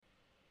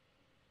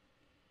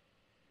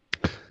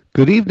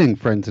Good evening,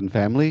 friends and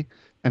family,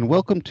 and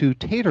welcome to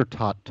Tater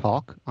Tot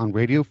Talk on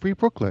Radio Free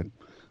Brooklyn,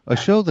 a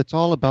show that's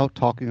all about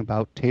talking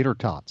about tater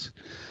tots.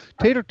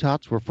 Tater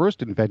tots were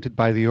first invented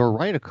by the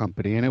Ore-Ida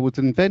Company, and it was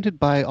invented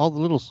by all the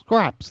little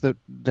scraps that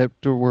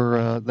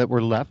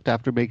were left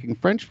after making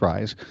French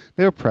fries.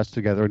 They were pressed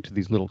together into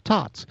these little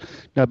tots.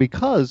 Now,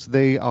 because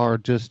they are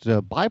just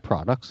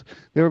byproducts,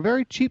 they were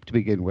very cheap to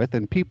begin with,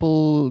 and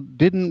people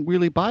didn't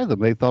really buy them.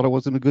 They thought it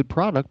wasn't a good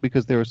product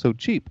because they were so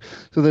cheap.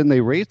 So then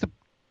they raised the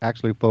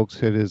Actually,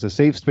 folks, it is a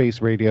safe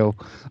space radio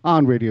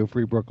on Radio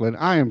Free Brooklyn.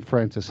 I am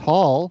Francis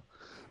Hall.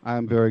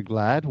 I'm very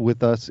glad.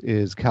 With us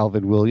is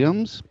Calvin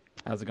Williams.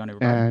 How's it going,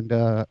 everybody?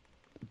 And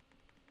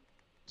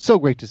so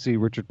great to see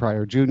Richard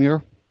Pryor Jr.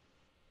 Yes,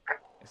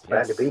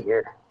 Glad to be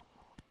here.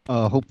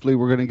 Hopefully,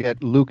 we're going to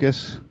get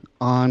Lucas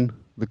on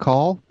the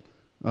call.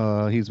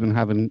 He's been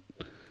having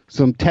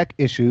some tech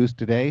issues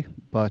today,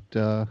 but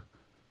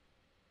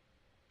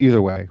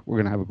either way, we're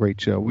going to have a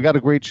great show. We got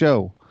a great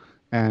show.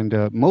 And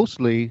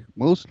mostly,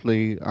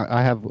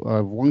 I have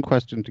one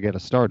question to get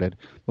us started,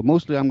 but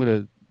mostly I'm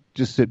going to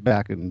just sit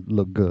back and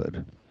look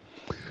good.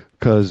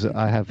 Because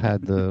I have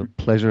had the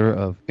pleasure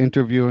of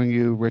interviewing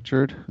you,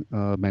 Richard,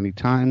 many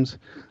times.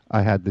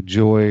 I had the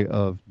joy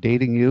of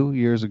dating you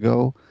years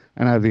ago,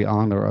 and I have the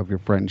honor of your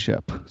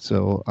friendship.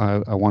 So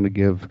I want to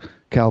give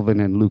Calvin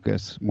and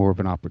Lucas more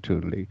of an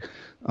opportunity.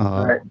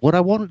 Right. What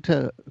I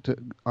wanted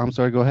I'm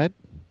sorry, go ahead.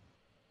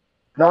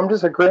 No, I'm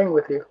just agreeing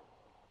with you.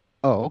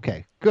 Oh,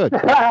 okay, good.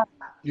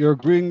 You're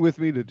agreeing with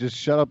me to just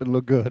shut up and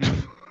look good.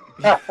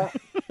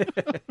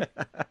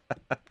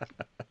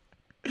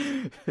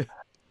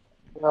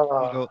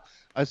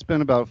 I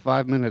spent about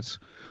 5 minutes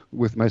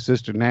with my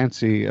sister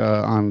Nancy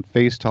on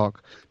Face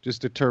Talk,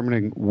 just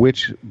determining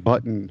which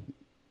button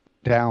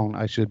down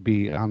I should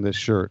be on this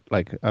shirt.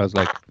 Like I was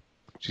like,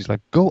 she's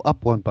like, go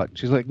up one button.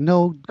 She's like,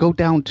 no, go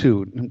down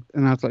two.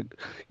 And I was like,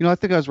 I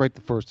think I was right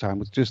the first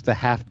time. It's just the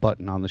half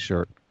button on the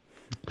shirt.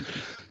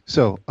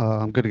 So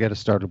I'm going to get us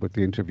started with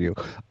the interview.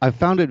 I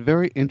found it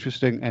very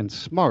interesting and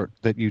smart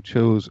that you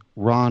chose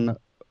Ron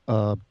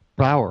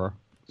Brower.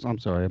 I'm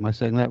sorry, am I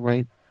saying that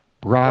right?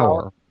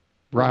 Brower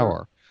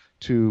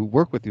to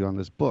work with you on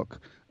this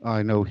book.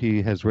 I know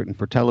he has written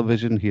for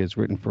television. He has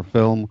written for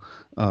film.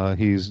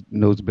 He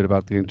knows a bit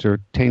about the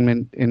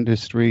entertainment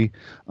industry.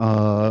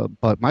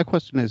 But my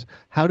question is,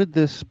 how did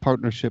this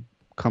partnership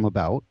come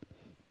about?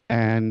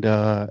 And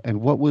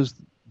what was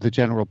the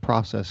general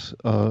process,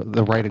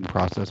 the writing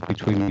process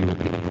between you and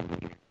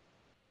me?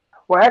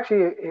 Well,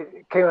 actually,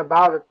 it came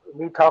about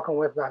me talking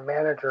with my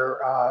manager,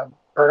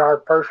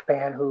 Bernard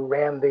Firstpan, who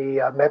ran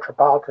the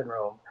Metropolitan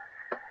Room.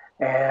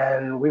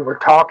 And we were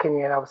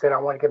talking, and I was saying, I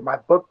want to get my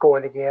book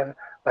going again,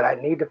 but I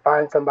need to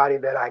find somebody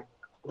that I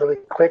really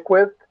click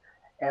with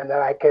and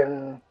that I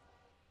can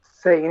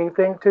say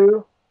anything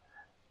to.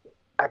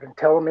 I can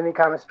tell them any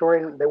kind of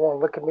story, and they won't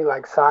look at me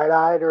like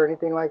side-eyed or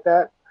anything like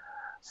that.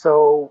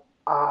 So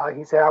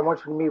he said, I want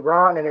you to meet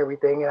Ron and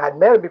everything. And I'd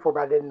met him before,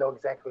 but I didn't know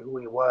exactly who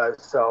he was.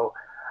 So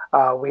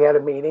we had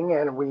a meeting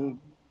and we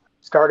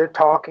started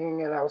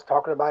talking, and I was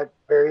talking about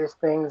various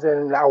things,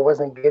 and I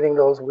wasn't getting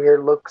those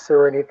weird looks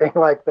or anything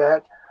like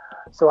that.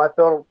 So I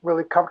felt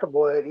really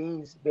comfortable at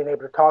ease being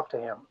able to talk to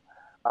him.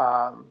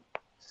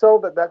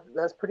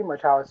 That's pretty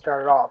much how it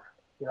started off,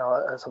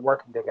 as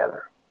working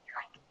together.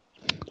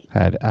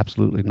 Had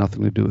absolutely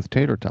nothing to do with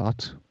tater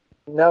tots.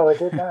 No, it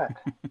did not.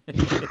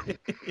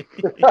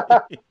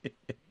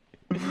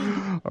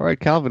 All right,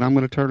 Calvin, I'm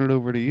going to turn it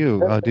over to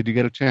you. Did you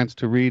get a chance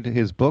to read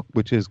his book,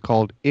 which is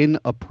called In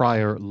a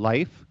Pryor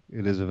Life?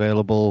 It is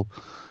available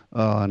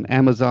on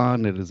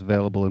Amazon. It is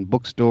available in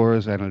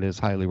bookstores, and it is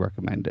highly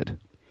recommended.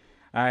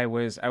 I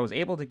was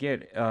able to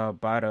get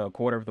about a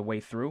quarter of the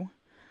way through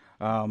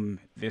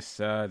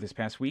this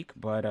past week,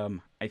 but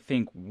I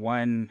think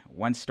one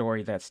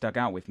story that stuck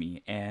out with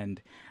me,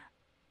 and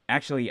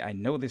actually I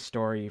know this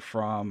story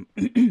from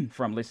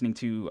from listening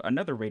to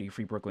another Radio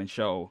Free Brooklyn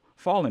show,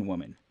 Fallen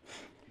Woman.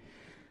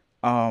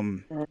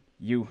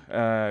 You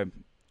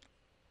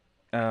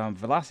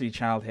Velocity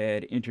Child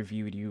had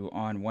interviewed you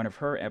on one of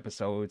her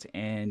episodes,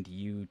 and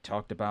you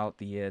talked about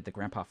the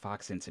Grandpa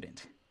Fox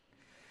incident.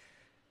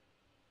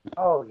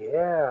 Oh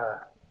yeah,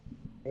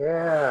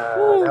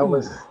 that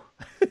was.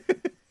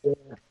 Ooh.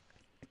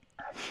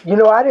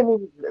 I didn't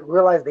even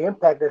realize the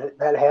impact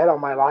that had on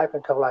my life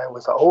until I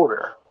was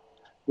older.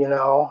 I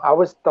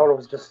always thought it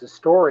was just a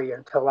story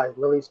until I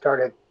really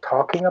started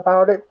talking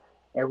about it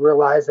and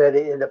realized that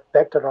it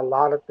affected a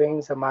lot of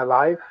things in my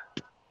life.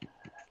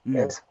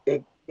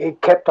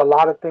 It kept a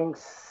lot of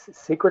things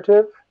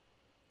secretive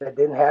that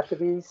didn't have to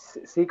be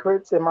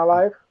secrets in my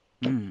life.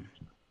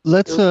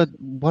 Let's.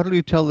 Why don't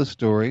you tell the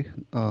story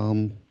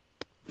from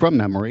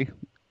memory?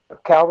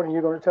 Calvin, are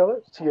you going to tell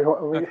it? So you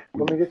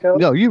want me to tell it?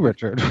 No, you,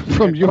 Richard,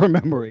 from your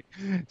memory,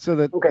 so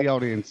that Okay. the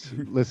audience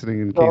listening,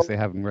 in case they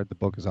haven't read the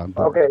book, is on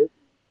board. Okay.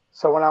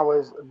 So when I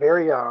was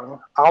very young,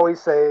 I always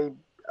say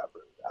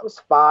I was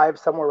 5,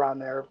 somewhere around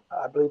there.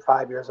 I believe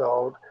 5 years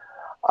old.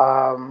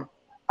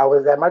 I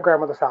was at my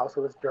grandmother's house.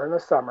 It was during the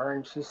summer,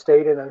 and she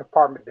stayed in an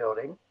apartment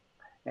building.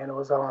 and it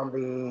was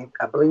on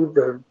I believe,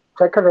 the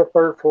second or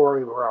third floor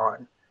we were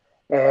on.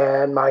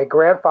 And my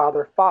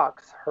grandfather,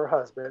 Fox, her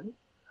husband,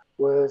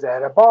 was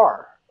at a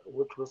bar,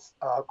 which was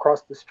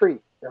across the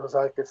street. There was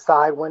like a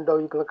side window.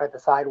 You could look at the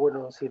side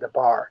window and see the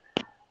bar.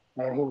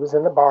 And he was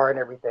in the bar and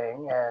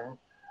everything. And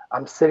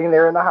I'm sitting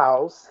there in the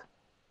house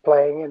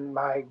playing, and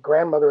my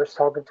grandmother was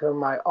talking to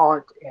my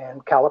aunt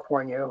in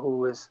California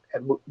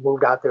had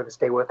moved out there to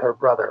stay with her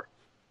brother.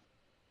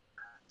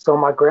 So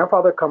my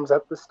grandfather comes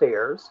up the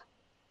stairs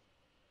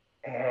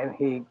and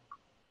he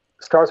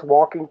starts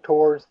walking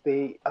towards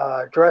the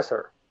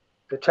dresser,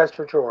 the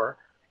Chester drawer.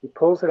 He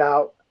pulls it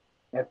out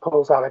and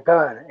pulls out a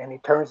gun, and he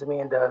turns to me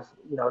and does,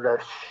 the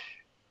shh.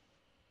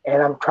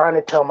 And I'm trying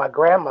to tell my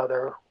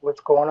grandmother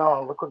what's going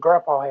on. Look what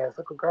Grandpa has.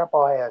 Look what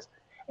Grandpa has.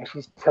 And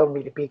she's telling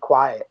me to be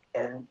quiet,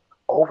 and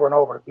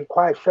over, be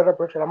quiet. Shut up,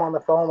 Richard. I'm on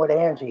the phone with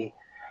Angie.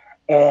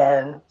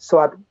 And so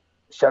I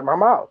shut my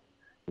mouth.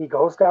 He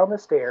goes down the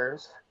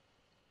stairs,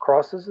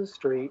 crosses the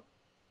street,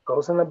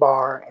 goes in the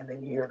bar, and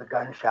then you hear the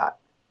gunshot.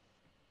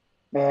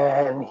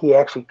 And he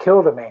actually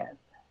killed a man.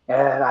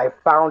 And I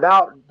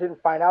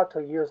didn't find out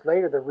till years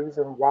later, the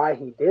reason why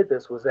he did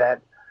this was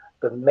that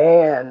the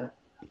man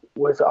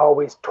was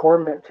always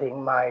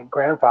tormenting my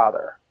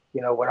grandfather,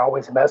 would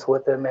always mess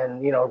with him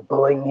and,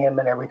 bullying him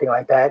and everything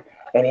like that.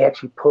 And he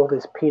actually pulled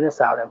his penis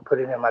out and put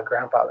it in my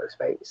grandfather's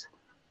face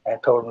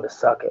and told him to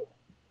suck it.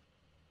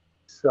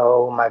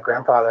 So my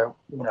grandfather,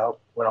 went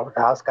over to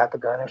the house, got the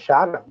gun and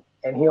shot him.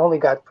 And he only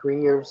got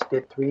 3 years,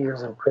 did 3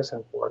 years in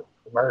prison for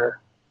murder.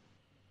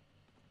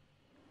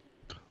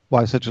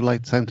 Why such a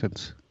light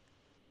sentence?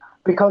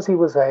 Because he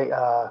was he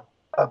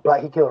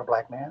killed a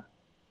black man.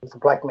 He was a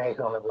black man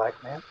killing a black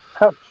man.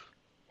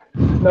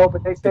 No,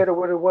 but they said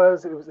what it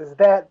was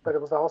that, but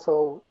it was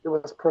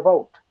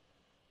provoked,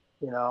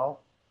 It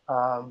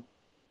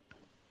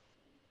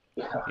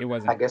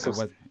wasn't. I guess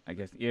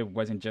it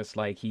wasn't just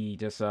like he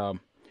just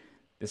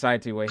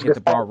decided to hit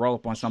the bar, roll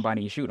up on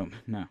somebody, and shoot him.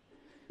 No.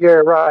 Yeah,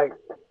 right.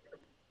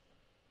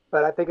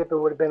 But I think if it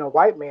would have been a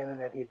white man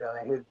that he'd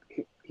done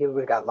it, he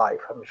would have got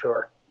life. I'm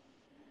sure.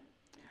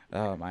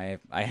 I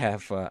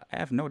have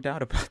no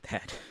doubt about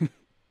that.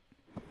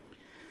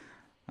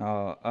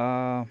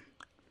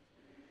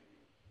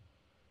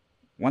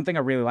 One thing I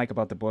really like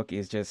about the book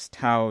is just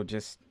how it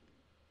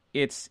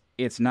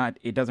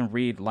doesn't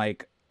read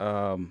like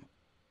a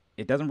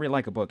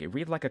book. It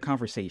reads like a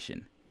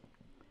conversation.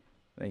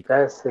 Like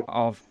that's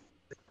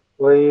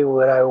exactly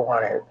what I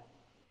wanted.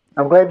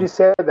 I'm glad you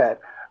said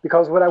that,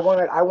 because what I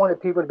wanted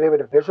people to be able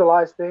to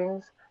visualize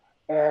things.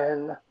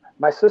 And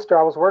my sister,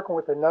 I was working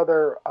with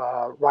another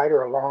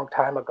writer a long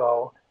time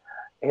ago.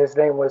 His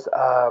name was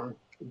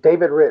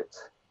David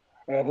Ritz,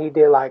 and he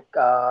did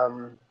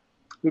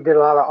he did a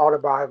lot of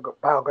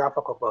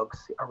autobiographical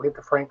books,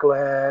 Aretha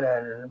Franklin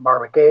and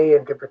Marvin Gaye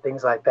and different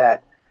things like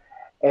that.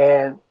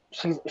 And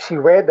she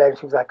read that and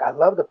she was like, I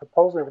love the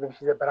proposal and everything.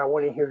 She said, but I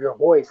want to hear your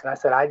voice. And I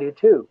said, I do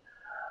too.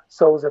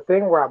 So it was a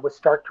thing where I would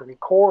start to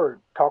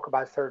talk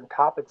about certain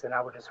topics, and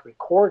I would just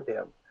record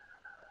them.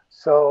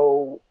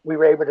 So we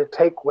were able to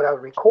take what I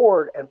would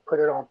record and put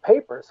it on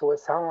paper. So it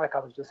sounded like I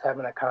was just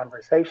having a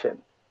conversation.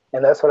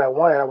 And that's what I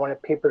wanted. I wanted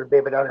people to be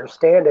able to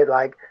understand it.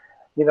 Like,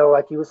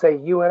 like you would say,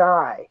 you and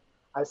I.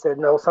 I said,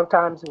 no,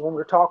 sometimes when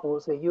we're talking,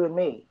 we'll say you and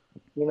me.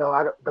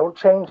 I don't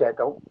change that.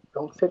 Don't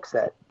fix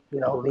that.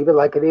 Leave it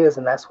like it is.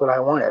 And that's what I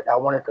wanted. I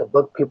wanted the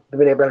book, people to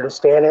be able to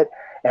understand it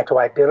and to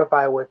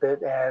identify with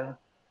it and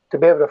to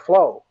be able to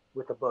flow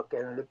with the book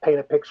and to paint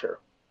a picture.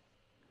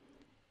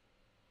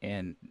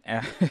 And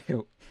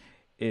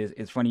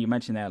it's funny you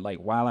mentioned that. Like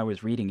while I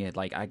was reading it,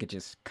 like I could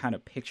just kind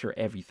of picture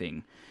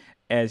everything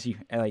as you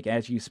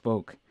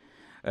spoke.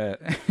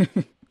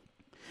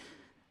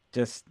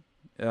 Just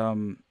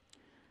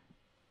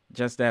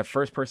that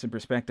first person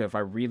perspective.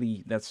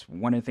 That's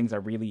one of the things I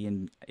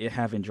really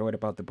have enjoyed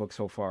about the book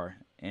so far.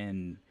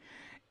 And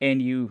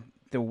the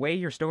way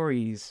your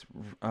stories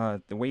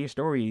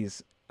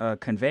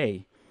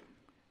convey,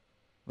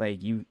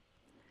 like you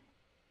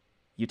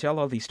tell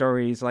all these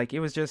stories like it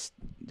was just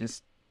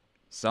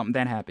something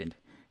that happened.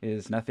 It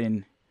is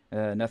nothing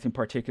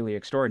particularly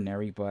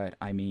extraordinary, but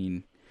I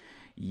mean,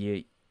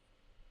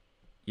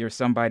 you're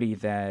somebody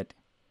that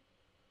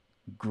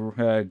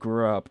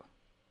grew up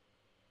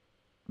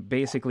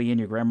basically in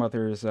your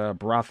grandmother's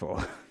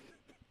brothel.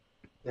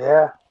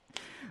 Yeah.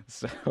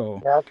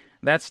 So yeah.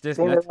 that's just.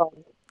 I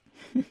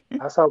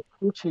saw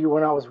Poochie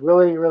when I was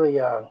really, really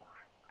young.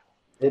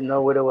 Didn't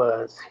know what it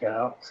was,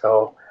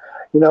 So,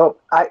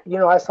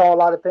 I saw a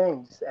lot of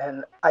things,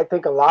 and I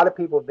think a lot of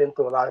people have been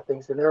through a lot of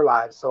things in their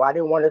lives. So I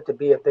didn't want it to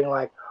be a thing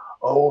like,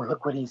 oh,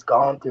 look what he's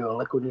gone through and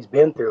look what he's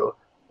been through.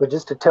 But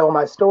just to tell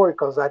my story,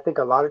 because I think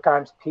a lot of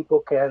times people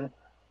can,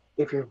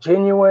 if you're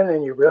genuine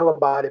and you're real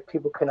about it,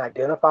 people can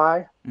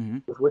identify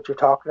with what you're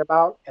talking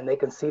about, and they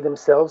can see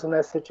themselves in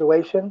that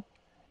situation.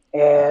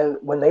 And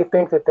when they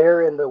think that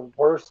they're in the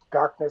worst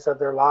darkness of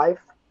their life,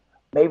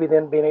 maybe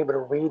them being able to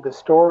read the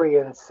story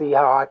and see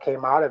how I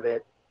came out of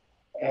it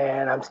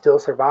and I'm still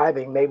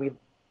surviving, maybe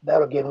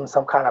that'll give them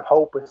some kind of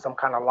hope and some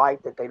kind of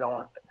light that they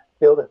don't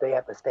feel that they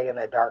have to stay in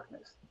that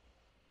darkness,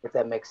 if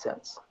that makes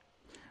sense.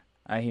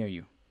 I hear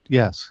you.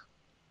 Yes.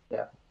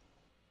 Yeah.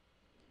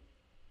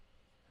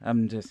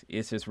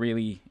 It's just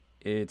really,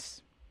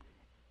 it's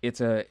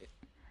a,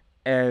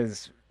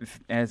 as,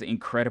 as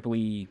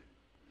incredibly,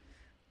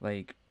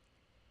 like,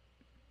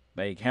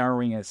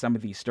 harrowing as some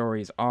of these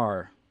stories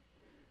are,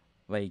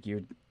 like,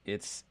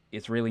 it's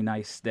really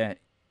nice that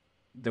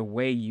the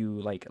way you,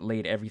 like,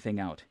 laid everything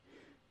out,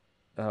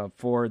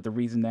 for the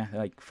reason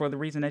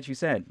that you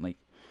said, like,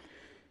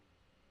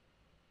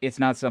 it's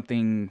not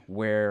something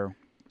where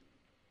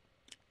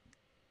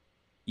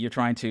you're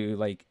trying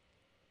to,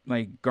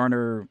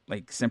 garner,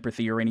 like,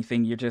 sympathy or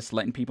anything. You're just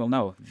letting people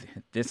know,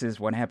 this is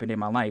what happened in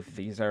my life.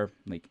 These are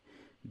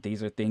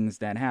things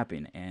that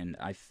happen, and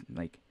I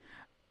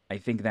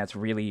think that's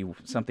really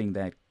something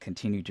that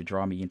continued to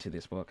draw me into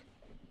this book.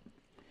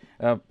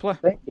 Plus,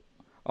 Thank you.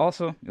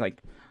 also,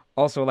 like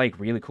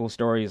really cool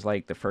stories,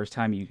 like the first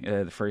time you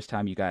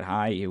got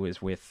high, it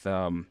was with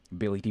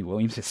Billy D.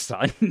 Williams'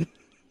 son.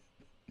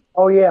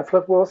 Oh yeah,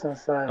 Flip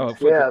Wilson's son. Oh,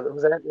 Yeah,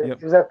 it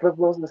yep. was at Flip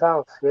Wilson's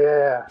house.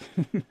 Yeah,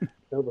 it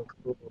was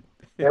cool.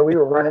 Yeah, we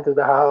were running through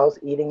the house,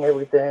 eating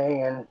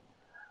everything, and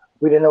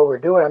we didn't know what we were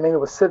doing. I mean, it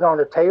was sitting on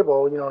the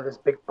table, this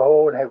big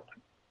bowl, and had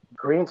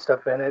green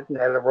stuff in it, and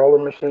had a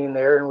rolling machine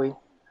there, and we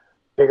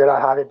figured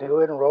out how to do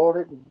it and rolled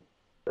it and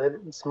lit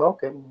it and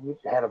smoked it, and we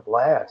had a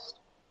blast.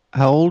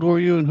 How old were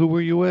you and who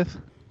were you with?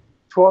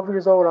 12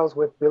 years old, I was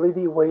with Billy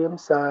D.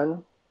 Williams'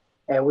 son,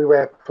 and we were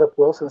at Flip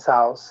Wilson's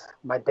house.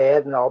 My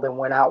dad and all them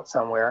went out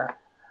somewhere,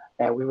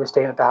 and we were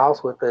staying at the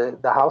house with the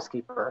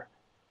housekeeper.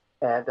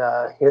 And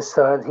his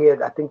son, he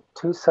had, I think,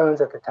 two sons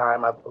at the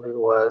time, I believe it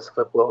was,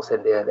 Flip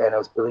Wilson did, and it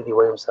was Billy D.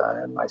 Williams' son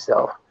and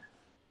myself.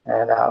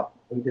 And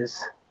we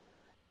just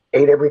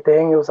ate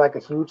everything. It was like a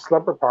huge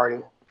slumber party.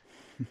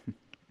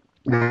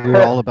 We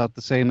were all about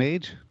the same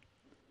age?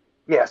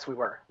 Yes, we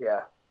were.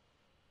 Yeah.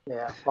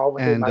 Yeah. All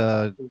within And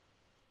my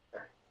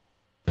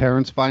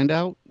parents find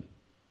out?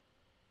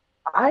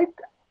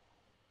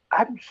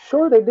 I'm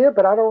sure they did,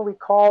 but I don't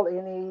recall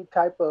any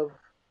type of,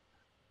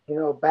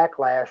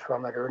 backlash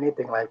from it or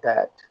anything like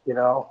that.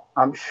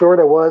 I'm sure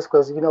there was,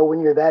 because, when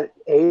you're that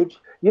age,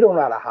 you don't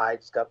know how to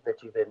hide stuff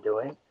that you've been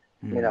doing.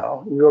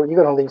 You're going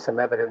to leave some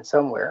evidence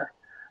somewhere,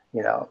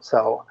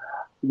 so,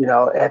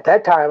 at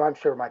that time, I'm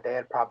sure my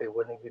dad probably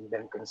wouldn't have even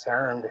been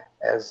concerned,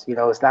 as,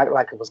 it's not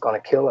like it was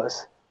going to kill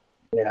us,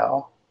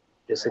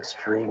 just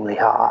extremely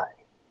high.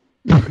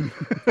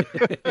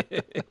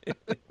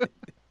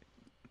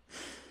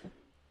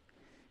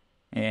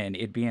 And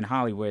it being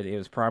Hollywood,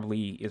 it's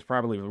probably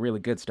really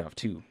good stuff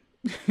too.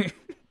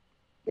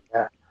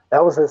 Yeah,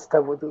 that was the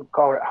stuff we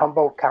call it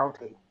Humboldt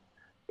County.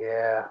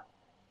 Yeah,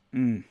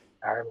 Mm.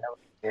 I remember.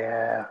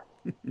 Yeah,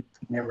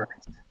 memories.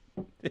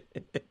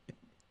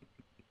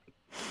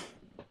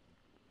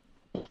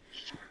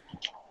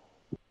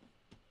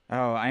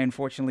 Oh, I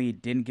unfortunately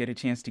didn't get a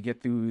chance to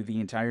get through the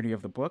entirety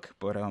of the book,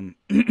 but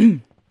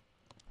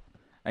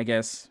I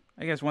guess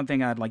one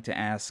thing I'd like to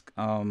ask,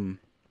 a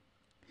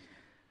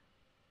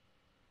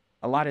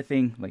lot of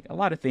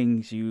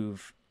things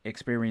you've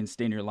experienced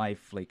in your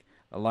life, like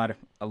a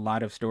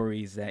lot of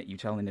stories that you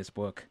tell in this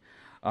book.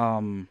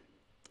 Um,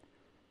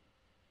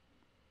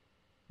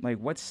 like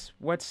what's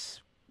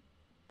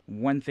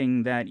one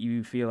thing that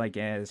you feel like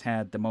has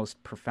had the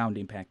most profound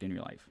impact in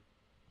your life?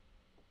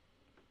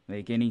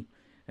 Like any,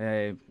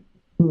 uh,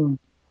 Hmm.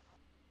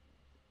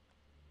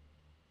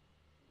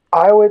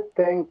 I would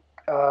think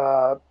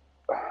uh,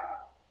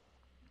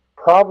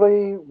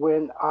 probably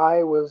when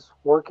I was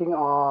working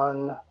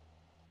on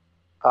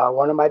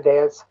one of my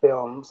dad's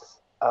films.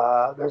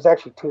 There's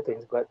actually two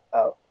things, but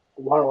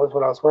one was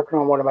when I was working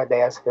on one of my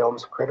dad's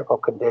films, Critical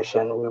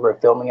Condition. We were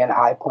filming in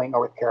High Point,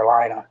 North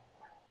Carolina,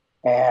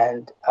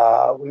 and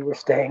we were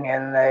staying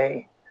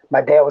in my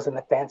dad was in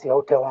the fancy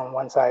hotel on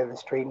one side of the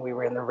street, and we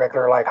were in the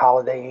regular like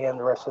Holiday Inn,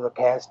 the rest of the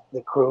cast,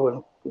 the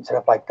crew, and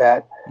stuff like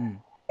that. mm,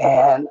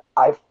 And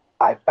I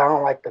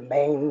found like the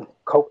main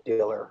coke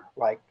dealer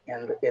like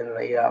in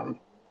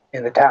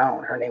the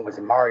town. Her name was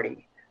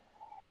Marty.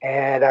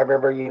 And I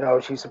remember,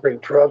 she used to bring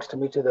drugs to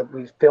me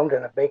we filmed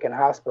in a vacant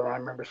hospital. And I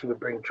remember she would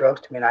bring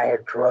drugs to me, and I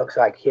had drugs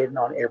like hidden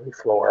on every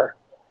floor.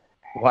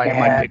 Why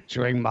am I And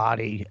picturing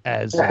Marty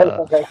as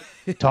okay,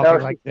 talking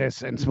no, like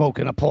this and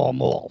smoking a Pall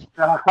Mall?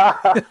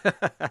 that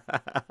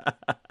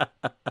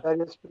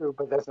is true,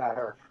 but that's not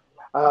her.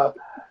 Uh,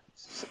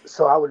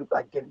 so I would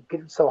like get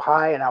so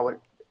high,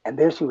 and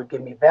then she would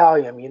give me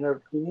Valium. You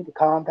need to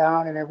calm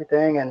down and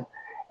everything. And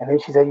then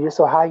she said, "You're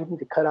so high, you need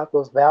to cut out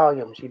those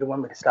Valiums." She didn't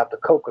want me to stop the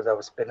coke because I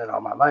was spending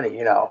all my money.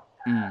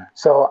 mm.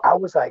 So I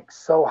was like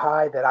so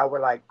high that I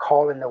would like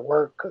call into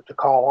work to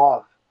call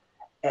off,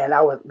 and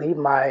I would leave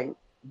my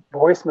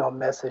voicemail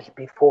message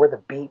before the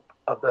beep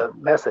of the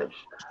message.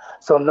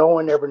 So no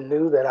one ever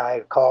knew that I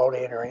had called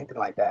in or anything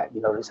like that.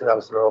 They said I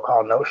was a roll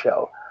call no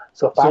show.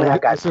 So finally I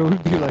got So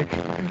we'd be like,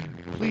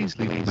 please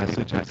leave a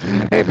message.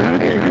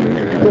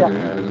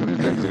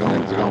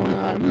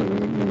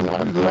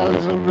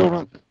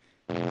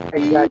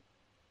 yeah,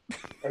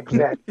 exactly.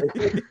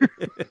 Exactly.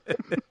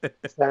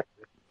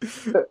 Exactly.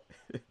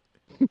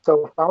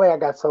 So finally, I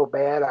got so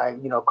bad,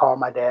 called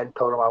my dad and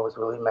told him I was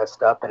really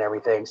messed up and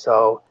everything.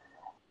 So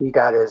he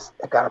got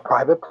a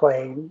private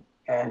plane,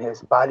 and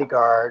his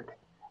bodyguard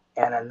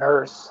and a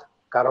nurse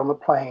got on the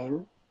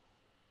plane,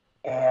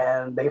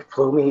 and they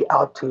flew me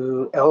out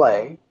to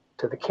LA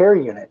to the care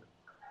unit.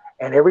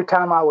 And every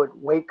time I would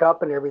wake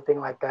up and everything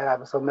like that, I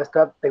was so messed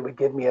up, they would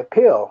give me a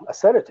pill, a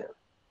sedative.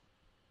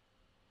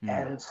 Mm.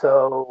 And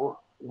so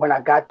when I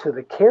got to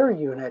the care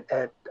unit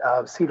at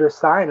Cedar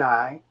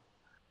Sinai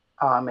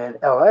in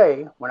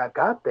LA, when I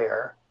got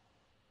there,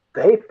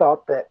 they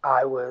thought that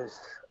I was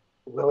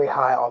really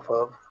high off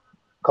of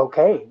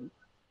cocaine.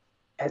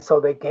 And so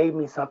they gave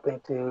me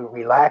something to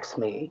relax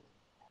me,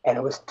 and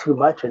it was too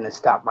much and it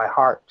stopped my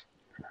heart.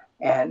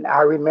 And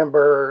I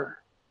remember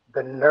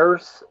the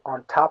nurse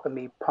on top of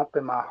me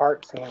pumping my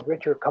heart, saying,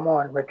 Richard, come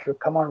on, Richard,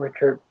 come on,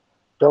 Richard.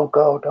 Don't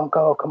go,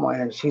 come on.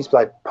 And she's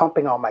like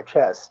pumping on my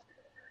chest.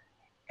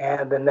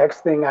 And the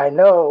next thing I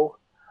know,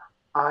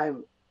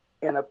 I'm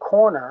in a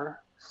corner,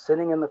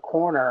 sitting in the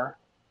corner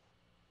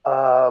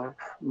of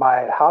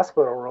my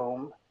hospital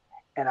room,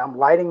 and I'm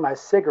lighting my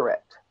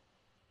cigarette.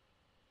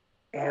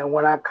 And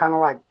when I kind of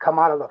like come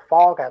out of the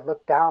fog, I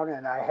look down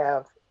and I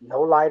have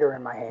no lighter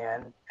in my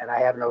hand and I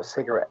have no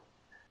cigarette.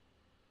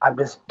 I'm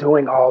just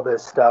doing all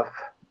this stuff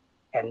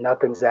and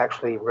nothing's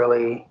actually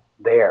really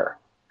there.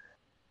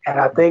 And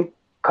I think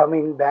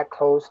coming that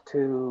close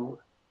to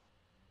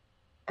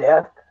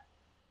death,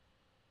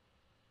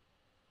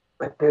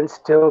 but then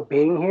still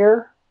being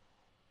here,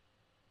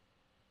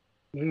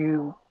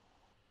 you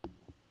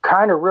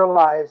kind of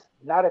realize,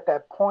 not at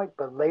that point,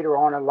 but later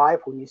on in life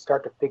when you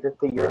start to figure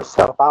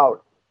yourself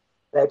out,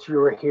 that you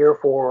were here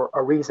for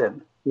a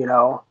reason,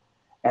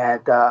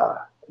 and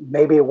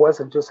maybe it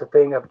wasn't just a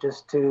thing of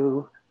just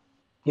to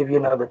give you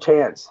another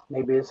chance.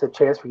 Maybe it's a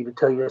chance for you to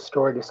tell your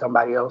story to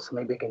somebody else, and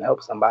maybe it can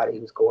help somebody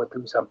who's going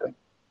through something.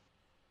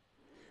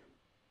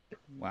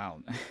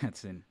 Wow,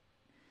 it's an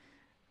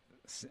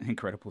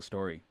incredible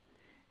story.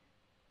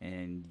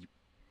 And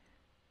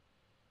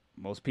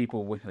most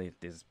people, like,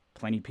 there's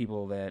plenty of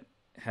people that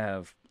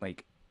have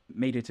like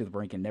made it to the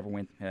brink and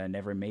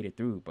never made it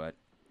through. But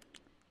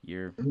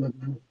you're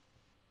Mm-hmm.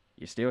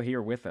 you're still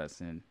here with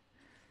us, and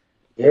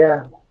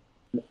Yeah,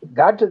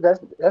 not just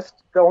that's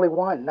the only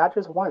one, not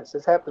just once.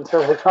 It's happened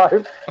several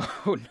times.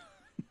 oh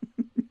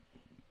no.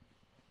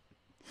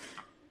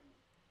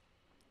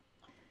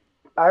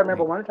 I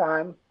remember Like, one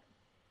time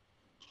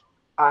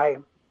I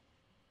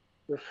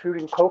was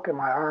shooting coke in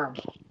my arm.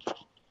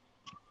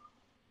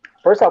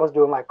 First, I was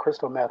doing like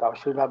crystal meth. I was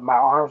shooting up. My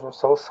arms were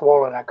so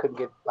swollen I couldn't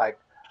get like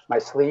my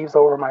sleeves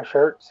over my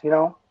shirts.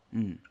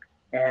 mm,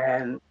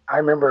 And I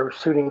remember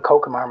shooting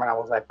coke in my arm, and I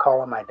was like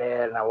calling my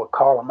dad, and I would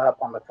call him up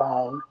on the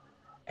phone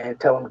and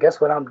tell him,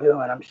 "Guess what I'm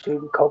doing? I'm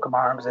shooting coke in my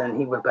arms." And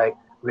he was like,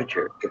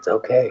 "Richard, it's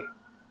okay,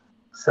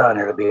 son.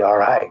 It'll be all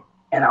right."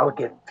 And I would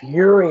get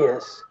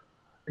furious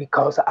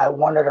because I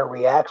wanted a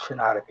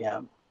reaction out of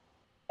him,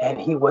 and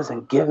he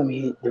wasn't giving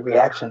me the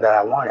reaction that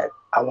I wanted.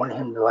 I wanted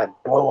him to like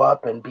blow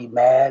up and be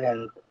mad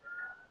and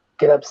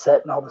get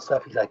upset and all the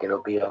stuff. He's like,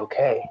 "It'll be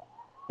okay."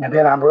 And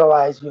then I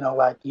realized,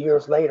 like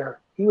years later,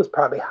 he was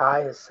probably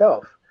high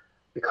himself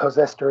because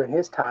that's during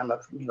his time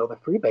of, the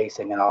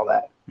freebasing and all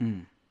that.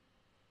 mm.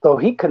 So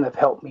he couldn't have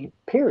helped me,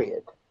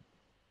 period.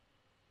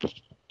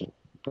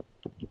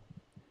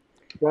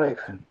 Right.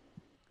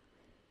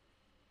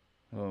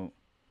 Well,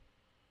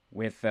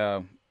 with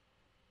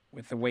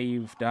with the way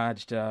you've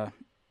dodged the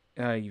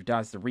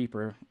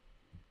Reaper,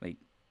 like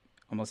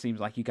almost seems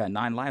like you got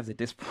 9 lives at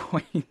this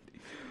point.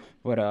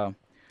 But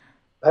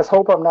Let's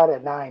hope I'm not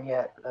at 9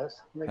 yet. Let's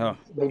oh,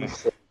 maybe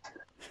six.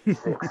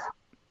 Six.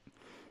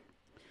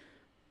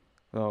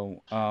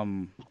 so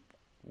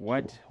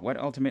what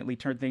ultimately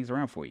turned things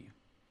around for you?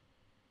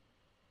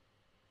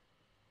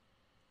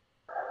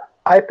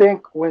 I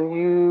think when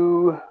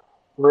you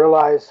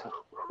realize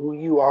who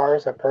you are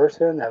as a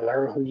person and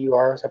learn who you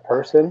are as a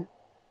person,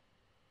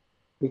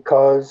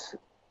 because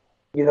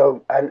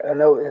I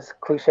know it's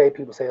cliche.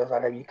 People say this,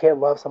 you can't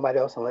love somebody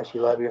else unless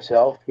you love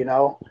yourself.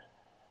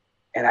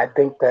 And I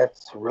think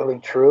that's really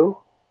true.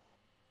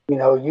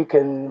 You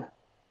can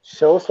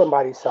show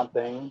somebody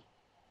something,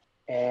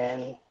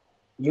 and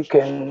you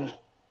can,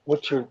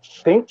 what you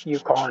think you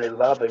calling it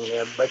loving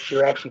them, but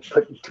you're actually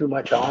putting too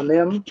much on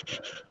them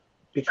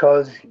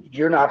because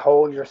you're not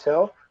whole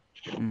yourself.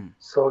 Mm,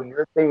 So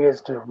your thing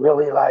is to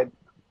really like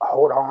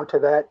hold on to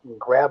that and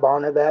grab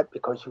onto that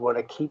because you want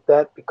to keep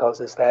that because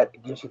it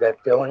gives you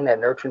that feeling, that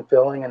nurturing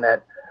feeling, and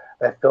that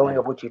feeling yeah.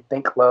 of what you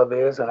think love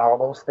is and all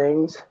those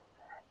things.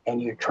 And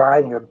you're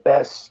trying your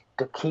best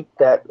to keep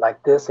that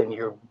like this, and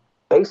you're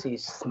basically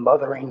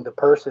smothering the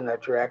person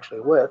that you're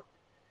actually with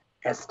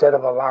instead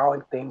of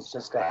allowing things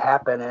just to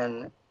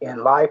happen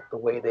in life the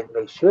way that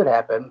they should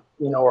happen,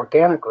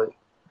 organically,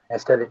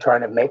 instead of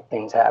trying to make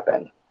things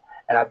happen.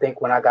 And I think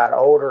when I got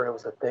older, it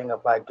was a thing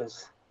of like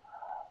just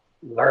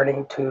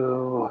learning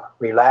to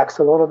relax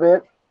a little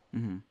bit,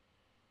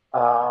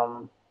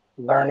 Mm-hmm.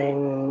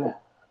 learning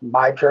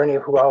my journey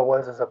of who I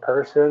was as a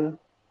person,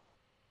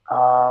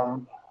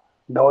 um,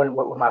 knowing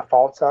what my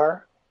faults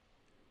are,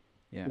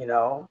 Yeah.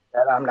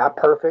 that I'm not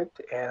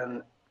perfect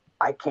and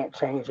I can't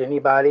change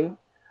anybody.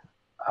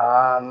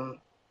 Um,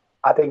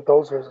 I think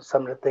those are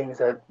some of the things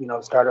that,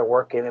 started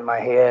working in my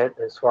head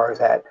as far as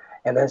that.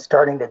 And then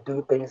starting to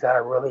do things that I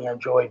really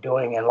enjoy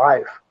doing in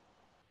life.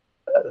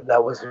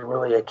 That was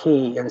really a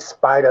key in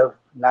spite of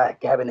not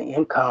having the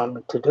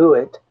income to do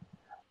it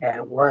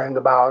and worrying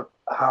about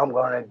how I'm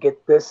going to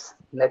get this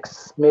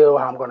next meal,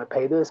 how I'm going to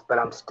pay this, but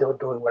I'm still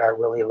doing what I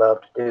really love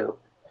to do.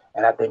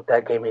 And I think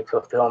that gave me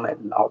fulfillment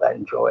and all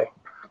that joy.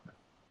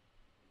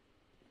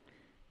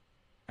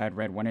 I'd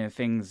read one of the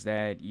things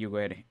that you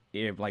would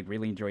like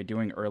really enjoy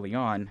doing early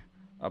on,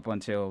 up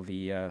until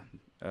the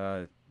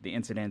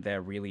incident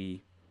that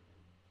really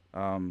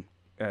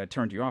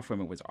turned you off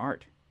from it was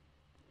art.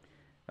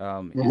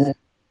 Um, Mm-hmm.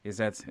 is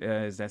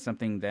is that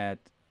something that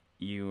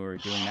you are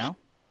doing now?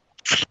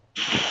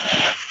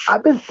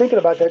 I've been thinking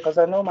about that because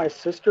I know my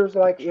sister's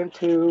like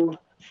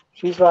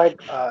she's like,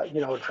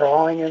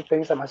 drawing and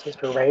things. Like my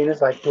sister Rain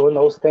is like doing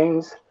those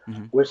things,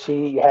 Mm-hmm. which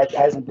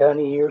hasn't done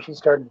in years. She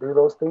started to do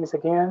those things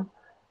again.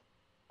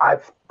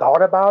 I've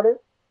thought about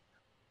it,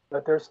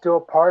 but there's still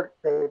a part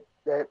that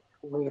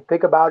when you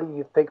think about it,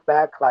 you think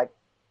back like,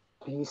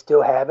 do you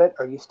still have it?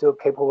 Are you still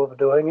capable of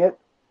doing it?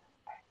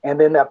 And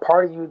then that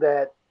part of you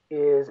that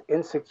is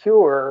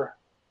insecure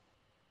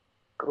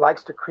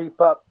likes to creep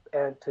up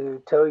and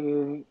to tell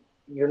you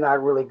you're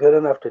not really good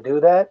enough to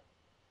do that,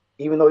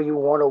 even though you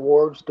won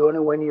awards doing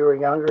it when you were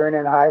younger and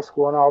in high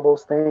school and all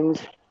those things.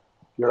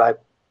 You're like,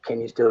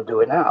 can you still do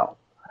it now?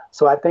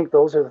 So I think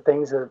those are the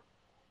things that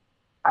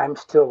I'm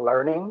still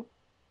learning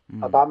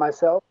Mm. about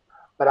myself.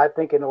 But I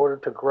think in order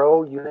to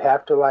grow, you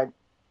have to like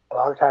a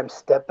lot of times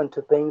step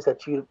into things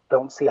that you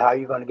don't see how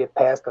you're going to get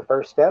past the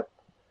first step.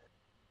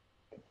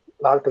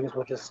 A lot of things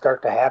will just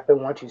start to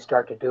happen once you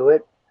start to do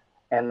it.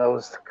 And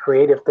those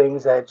creative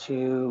things that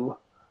you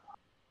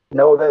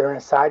know that are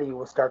inside of you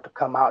will start to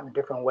come out in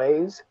different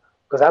ways.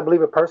 Because I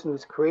believe a person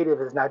who's creative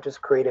is not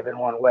just creative in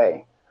one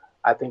way.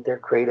 I think they're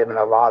creative in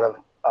a lot of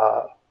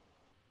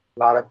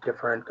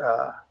different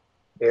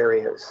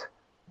areas.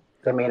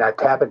 I mean, I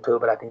tap into it,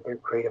 but I think they're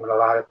creative in a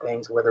lot of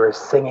things, whether it's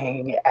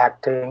singing,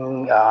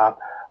 acting,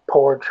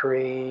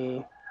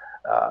 poetry,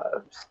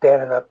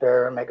 standing up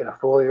there and making a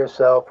fool of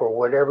yourself, or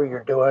whatever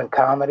you're doing,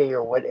 comedy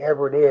or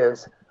whatever it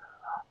is.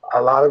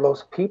 A lot of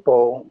those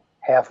people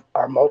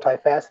are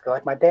multifaceted,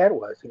 like my dad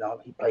was.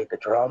 He played the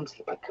drums,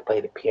 he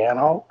played the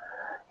piano,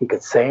 he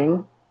could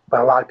sing,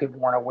 but a lot of people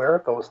weren't aware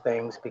of those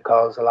things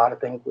because a lot of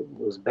things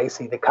was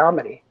basically the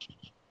comedy.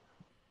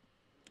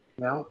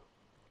 You know,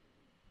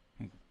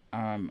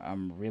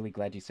 I'm really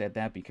glad you said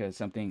that, because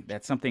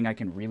something I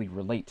can really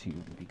relate to,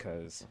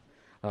 because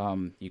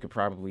you could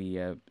probably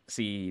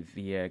see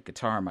the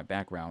guitar in my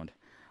background.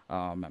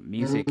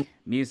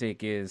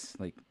 Music is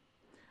like,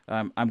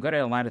 I'm good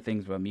at a lot of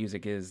things, but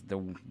music is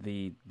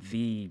the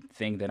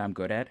thing that I'm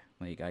good at.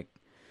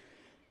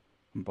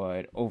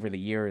 But over the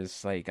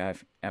years, like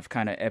I've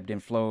kind of ebbed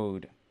and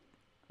flowed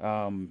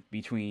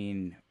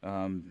between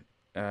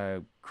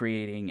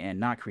creating and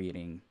not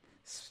creating.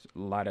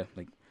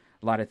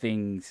 A lot of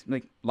things,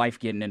 like life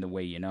getting in the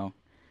way,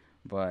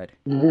 But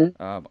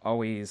mm-hmm.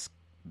 always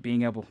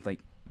being able like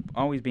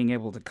always being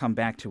able to come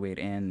back to it,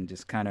 and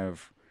just kind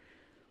of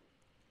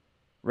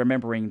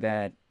remembering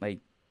that, like,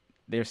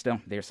 there's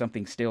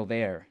something still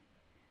there.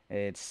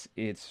 It's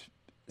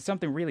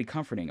something really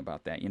comforting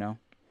about that, and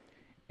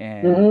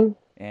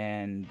Mm-hmm.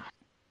 and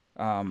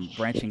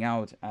branching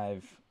out.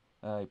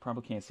 You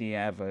probably can't see,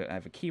 I have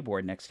a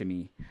keyboard next to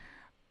me.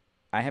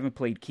 I haven't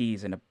played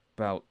keys in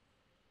about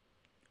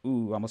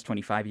almost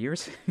 25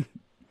 years.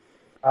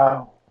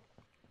 Uh,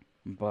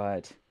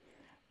 But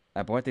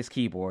I bought this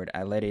keyboard.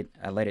 I let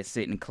it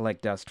sit and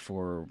collect dust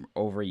for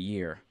over a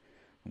year.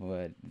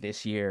 But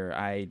this year,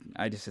 I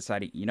just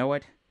decided, you know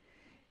what?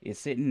 It's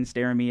sitting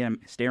staring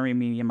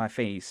me in my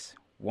face,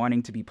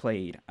 wanting to be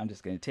played. I'm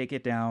just gonna take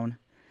it down.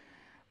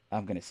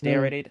 I'm gonna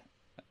stare mm, at it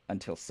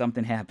until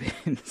something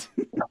happens.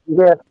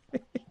 yeah.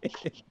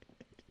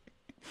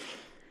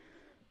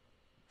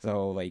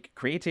 So, like,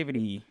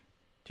 creativity,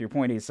 to your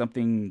point, is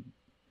something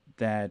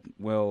that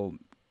will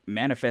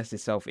manifest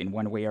itself in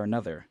one way or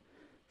another.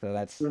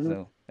 Mm-hmm.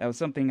 So that was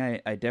something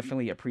I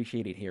definitely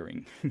appreciated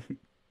hearing.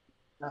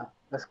 Yeah,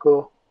 that's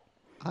cool.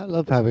 I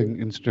love That's cool. having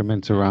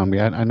instruments around me.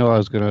 I know I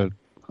was gonna.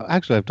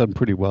 Actually, I've done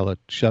pretty well at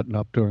shutting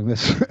up during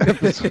this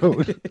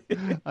episode.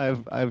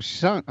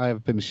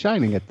 I've been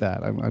shining at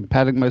that. I'm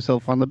patting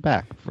myself on the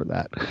back for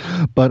that.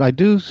 But I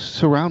do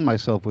surround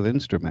myself with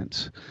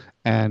instruments,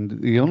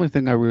 and the only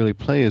thing I really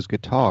play is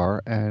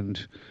guitar.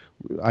 And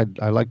I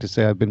like to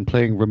say I've been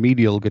playing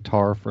remedial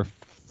guitar for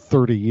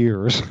 30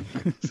 years.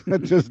 I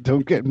just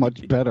don't get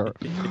much better.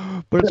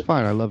 But it's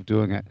fine. I love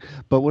doing it.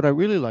 But what I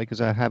really like is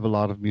I have a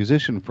lot of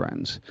musician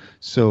friends.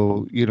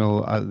 So,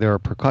 there are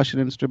percussion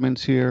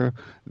instruments here.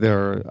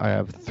 I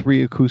have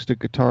three acoustic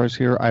guitars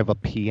here. I have a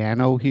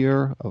piano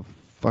here, a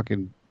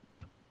fucking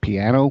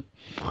piano.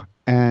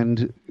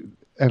 And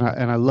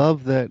I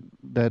love that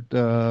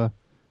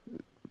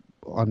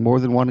on more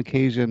than one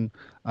occasion,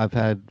 I've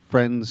had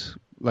friends,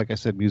 like I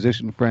said,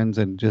 musician friends,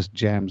 and just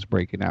jams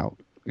breaking out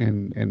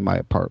in my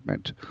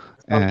apartment,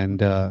 and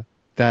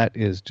that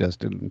is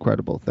just an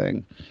incredible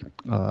thing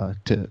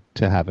to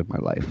have in my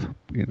life.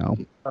 You know,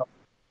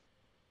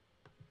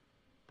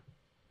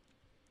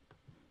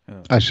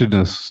 I shouldn't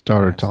have Absolutely,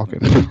 started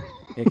talking. absolutely.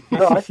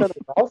 No, I said it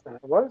was awesome.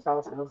 It was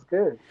awesome. It was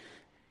good.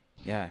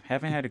 Yeah,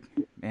 haven't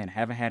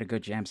had a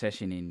good jam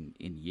session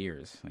in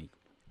years.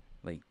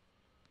 Like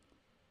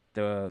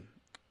the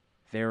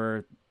there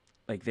were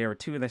there were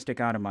two that stick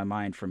out in my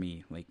mind for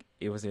me. Like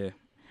it was a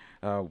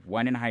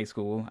one in high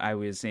school. I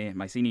was in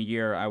my senior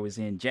year. I was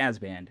in jazz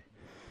band.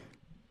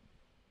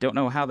 Don't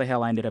know how the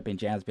hell I ended up in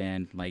jazz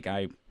band.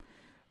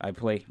 I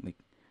play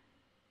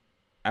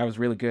I was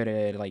really good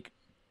at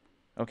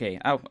okay.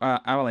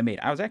 I'll admit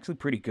I was actually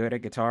pretty good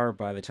at guitar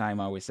by the time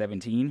I was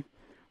 17,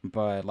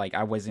 but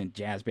I wasn't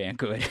jazz band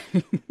good.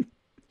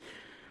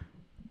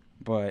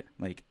 But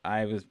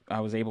I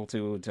was able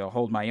to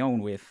hold my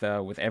own with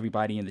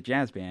everybody in the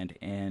jazz band.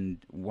 And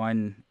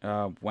one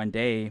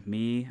day,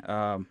 me,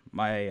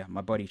 my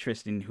buddy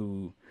Tristan,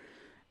 who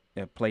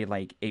played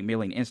like 8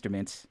 million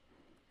instruments,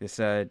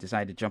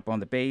 decided to jump on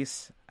the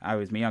bass. I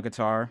was me on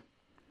guitar,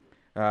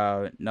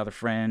 another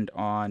friend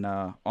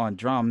on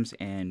drums,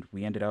 and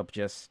we ended up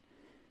just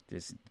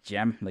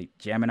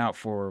jamming out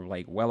for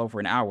well over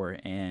an hour,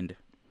 and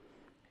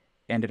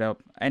ended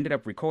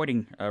up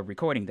recording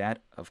that.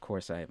 Of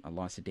course, I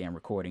lost the damn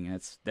recording.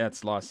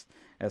 That's lost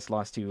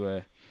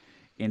to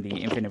in the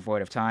infinite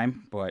void of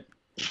time. But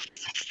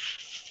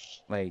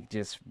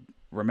just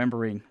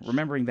remembering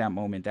that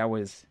moment, that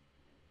was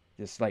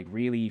just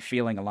really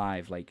feeling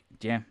alive. Like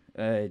jam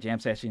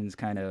sessions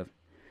kind of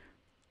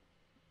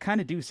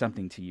do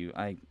something to you.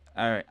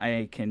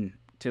 I can,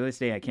 to this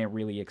day, I can't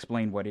really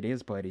explain what it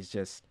is, but it's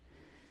just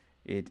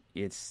it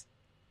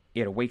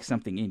awakes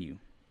something in you.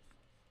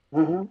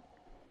 Hmm.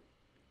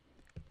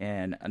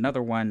 And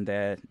another one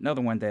that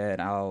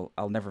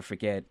I'll never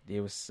forget.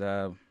 It was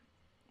I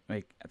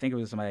think it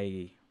was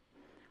my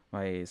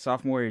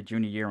sophomore or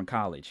junior year in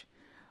college.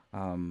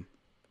 Um,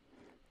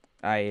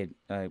 I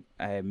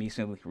had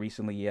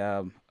recently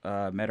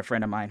met a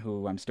friend of mine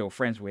who I'm still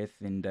friends with,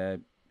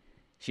 and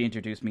she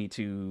introduced me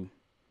to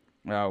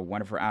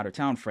one of her out of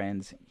town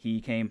friends.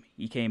 He came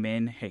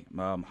in,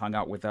 hung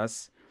out with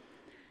us,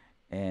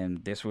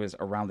 and this was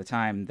around the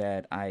time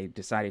that I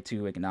decided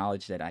to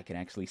acknowledge that I can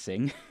actually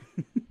sing.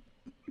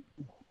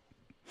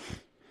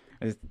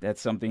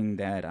 That's something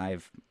that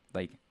I've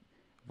like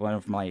one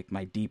of my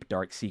deep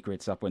dark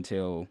secrets up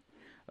until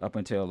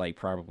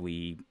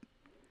probably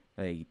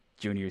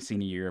junior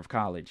senior year of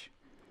college.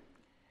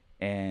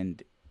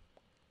 And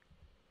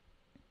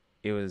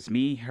it was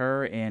me,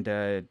 her, and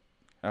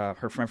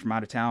her friend from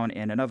out of town,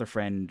 and another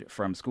friend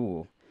from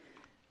school.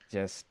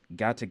 Just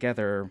got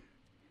together,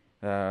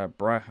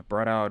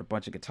 brought out a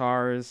bunch of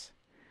guitars,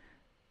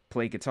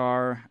 played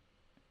guitar,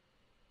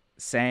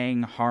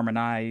 sang,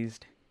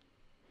 harmonized.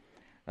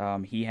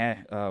 He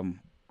had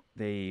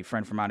The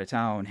friend from out of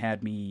town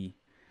had me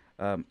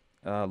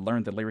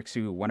learn the lyrics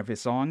to one of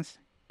his songs,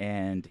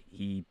 and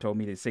he told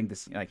me to sing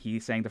this. Like he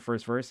sang the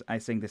first verse, I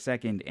sang the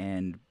second,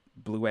 and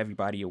blew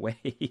everybody away.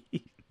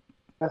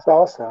 That's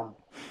awesome.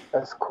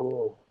 That's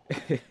cool.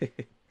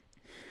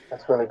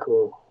 That's really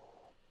cool.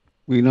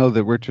 We know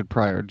that Richard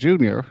Pryor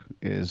Jr.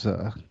 is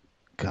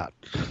got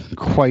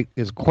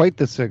quite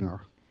the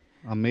singer.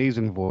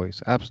 Amazing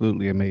voice,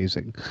 absolutely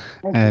amazing.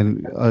 Thank you.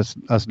 And us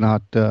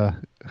not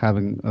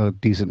having a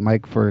decent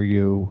mic for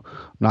you,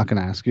 I'm not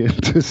going to ask you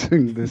to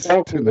sing this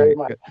Thank you very tonight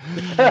much.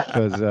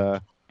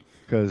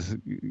 because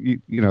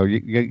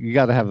you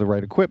got to have the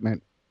right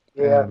equipment.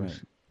 Yeah, Right.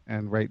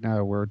 And right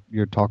now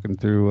you're talking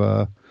through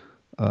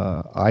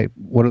I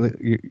what are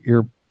the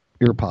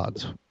ear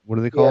pods? What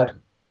are they yeah, called?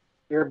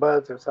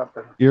 earbuds or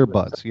something.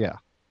 Earbuds, yeah.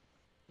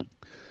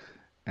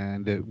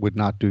 And it would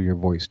not do your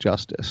voice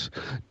justice.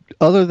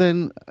 Other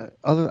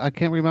I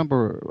can't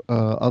remember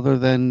other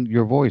than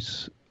your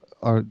voice.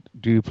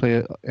 Do you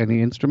play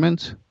any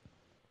instruments?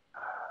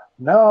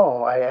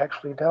 No, I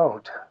actually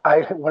don't.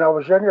 I When I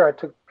was younger, I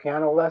took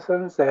piano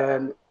lessons,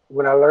 and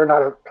when I learned how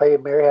to play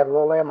Mary Had a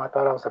Little Lamb, I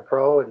thought I was a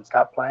pro and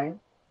stopped playing.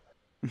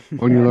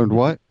 When you And learned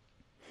what?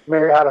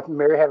 Mary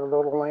Had a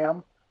Little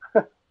Lamb.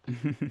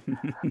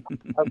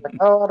 I was like,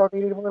 oh, I don't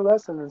need any more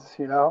lessons,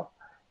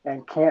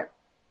 and can't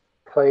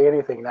play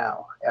anything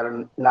now,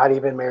 and not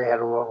even Mary Had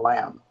a Little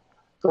Lamb.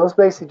 So it's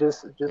basically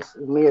just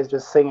me is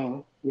just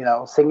singing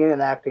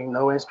and acting,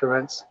 no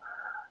instruments.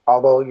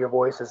 Although your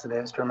voice is an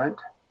instrument,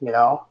 you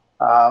know.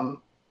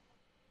 Um,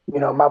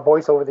 my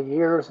voice over the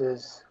years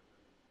is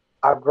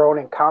I've grown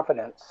in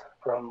confidence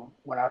from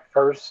when I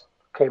first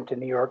came to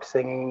New York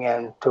singing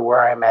and to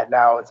where I am at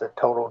now. It's a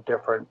total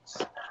difference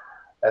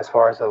as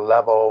far as the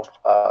level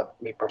of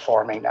me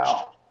performing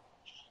now.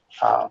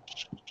 Um,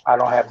 I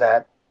don't have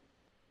that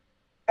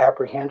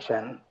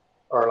apprehension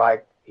or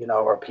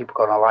are people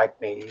going to like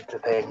me the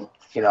thing.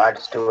 I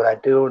just do what I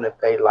do, and if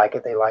they like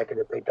it, they like it.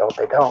 If they don't,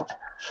 they don't.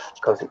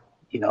 Because,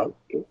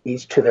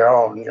 each to their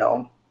own,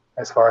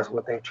 as far as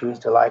what they choose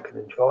to like and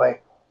enjoy.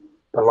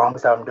 as long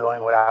as I'm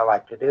doing what I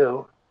like to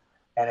do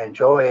and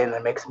enjoy it and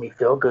it makes me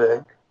feel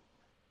good.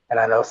 And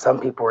I know some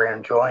people are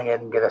enjoying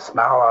it and get a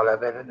smile out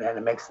of it and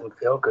it makes them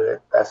feel good.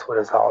 That's what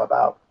it's all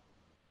about.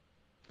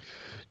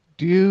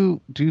 Do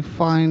you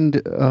find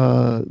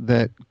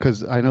that,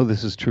 because I know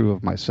this is true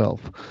of myself,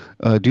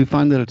 do you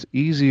find that it's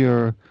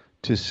easier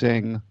to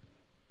sing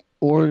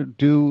or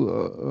do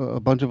a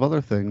bunch of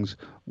other things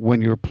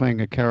when you're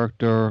playing a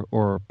character,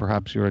 or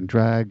perhaps you're in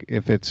drag,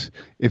 if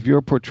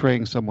you're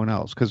portraying someone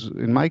else? Because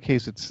in my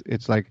case,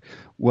 it's like,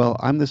 well,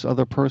 I'm this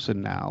other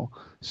person now,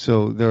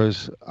 so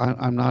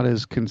I'm not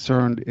as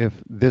concerned if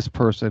this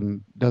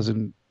person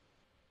fails,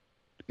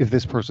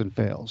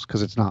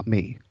 because it's not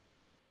me.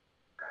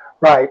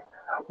 Right.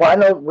 Well, I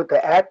know with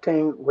the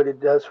acting, what it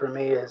does for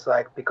me is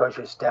like because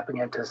you're stepping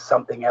into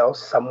something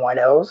else, someone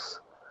else,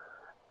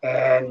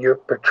 and you're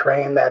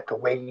portraying that the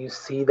way you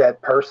see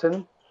that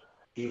person.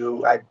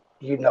 You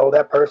know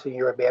that person.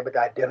 You'll be able to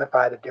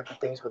identify the different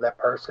things with that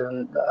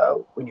person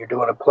when you're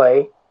doing a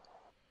play,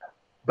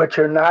 but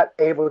you're not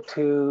able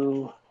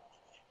to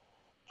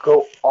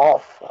go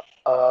off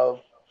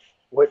of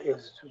what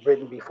is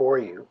written before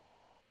you.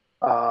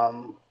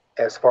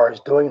 As far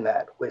as doing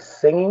that with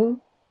singing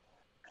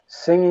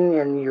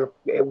and you're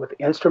with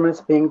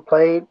instruments being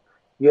played,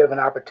 you have an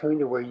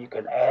opportunity where you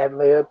can ad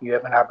lib. You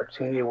have an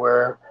opportunity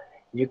where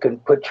you can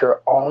put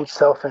your own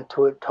self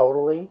into it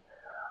totally,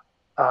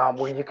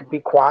 where you can be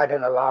quiet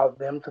and allow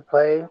them to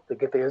play to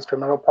get the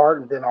instrumental part,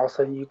 and then all of a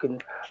sudden you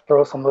can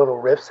throw some little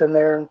riffs in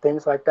there and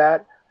things like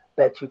that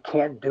that you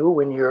can't do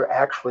when you're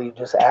actually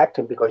just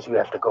acting because you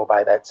have to go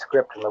by that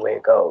script and the way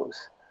it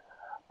goes.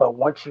 But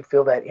once you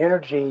feel that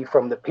energy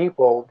from the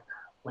people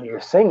when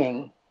you're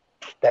singing,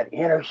 that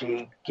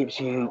energy gives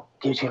you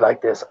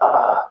like this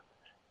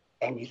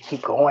and you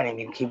keep going and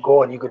you keep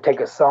going. You could take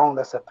a song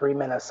that's a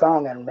 3-minute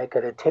song and make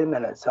it a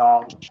 10-minute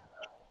song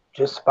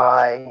just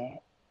by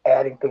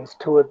adding things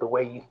to it the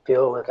way you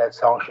feel that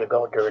song should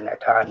go during that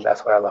time.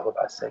 That's what I love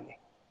about singing.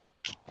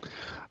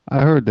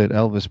 I heard that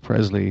Elvis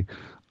Presley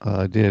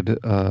did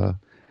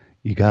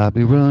 "You Got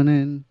Me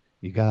Running,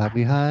 You Got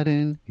Me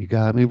Hiding, You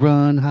Got Me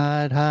Run,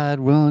 Hide,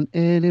 Hide, Run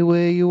Any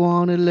Way You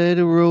Want to Let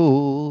It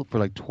Roll" for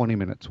like 20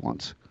 minutes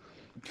once.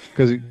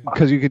 Because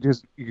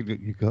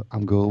you go,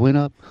 I'm going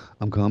up,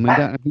 I'm coming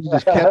down. And he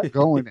just kept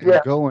going and Yeah.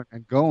 going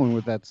and going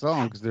with that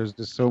song, because there's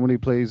just so many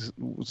ways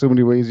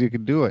you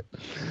can do it.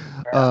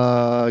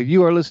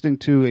 You are listening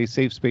to a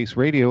Safe Space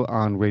Radio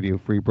on Radio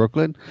Free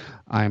Brooklyn.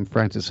 I'm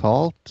Francis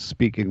Hall,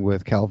 speaking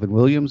with Calvin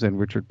Williams and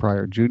Richard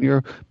Pryor Jr.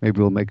 Maybe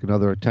we'll make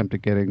another attempt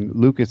at getting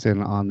Lucas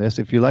in on this.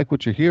 If you like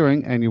what you're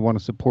hearing and you want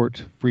to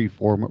support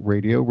Freeform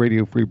Radio,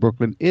 Radio Free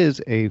Brooklyn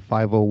is a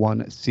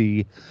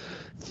 501c3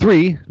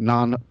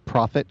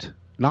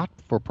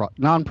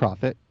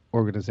 nonprofit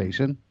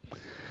organization,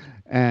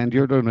 and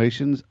your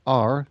donations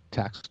are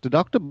tax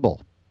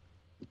deductible.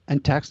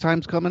 And tax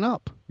time's coming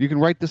up. You can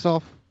write this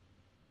off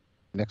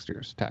next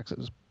year's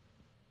taxes,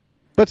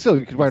 but still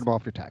you can write them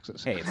off your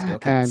taxes. Hey, it's still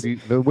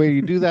and the way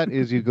you do that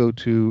is you go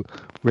to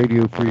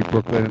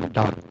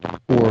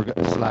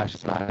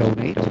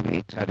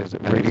radiofreebrooklyn.org/donate. That is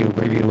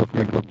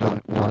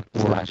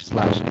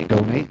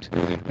radiofreebrooklyn.org/donate.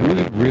 And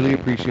we really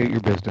appreciate your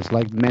business.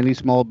 Like many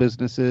small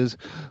businesses,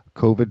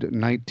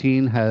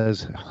 COVID-19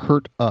 has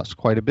hurt us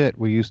quite a bit.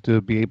 We used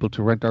to be able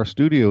to rent our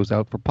studios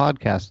out for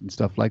podcasts and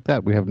stuff like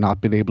that. We have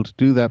not been able to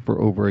do that for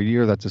over a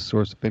year. That's a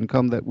source of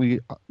income that we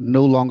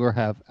no longer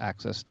have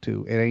access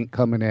to. It ain't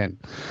coming in.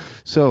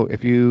 So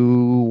if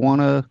you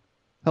want to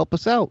help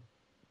us out,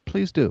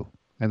 please do.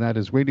 And that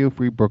is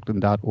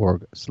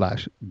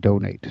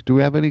radiofreebrooklyn.org/donate. Do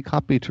we have any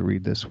copy to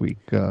read this week,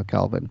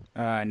 Calvin?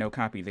 No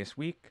copy this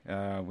week.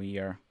 We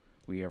are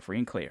free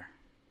and clear.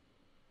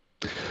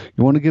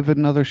 You want to give it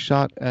another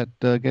shot at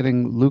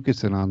getting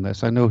Lucas in on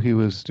this? I know he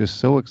was just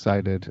so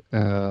excited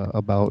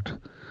about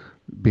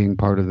being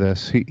part of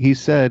this. He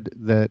said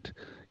that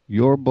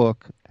your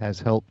book has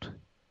helped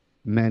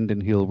mend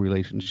and heal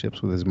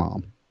relationships with his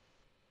mom.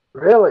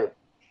 Really?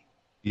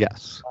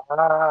 Yes.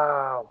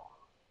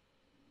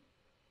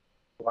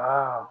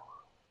 Wow.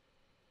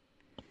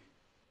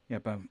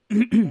 Yep.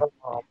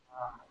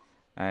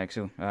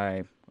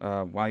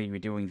 While you were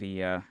doing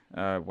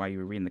while you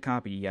were reading the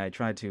copy, I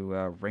tried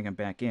to bring him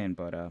back in,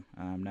 but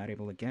I'm not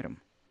able to get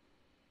him.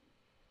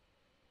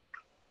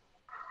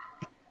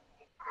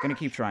 Gonna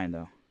keep trying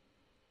though.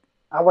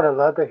 I would have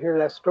loved to hear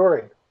that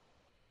story.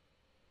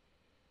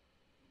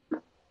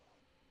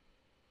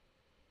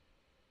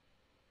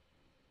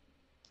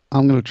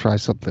 I'm going to try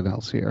something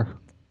else here.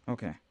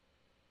 Okay.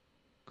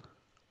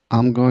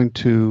 I'm going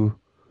to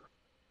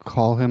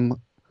call him.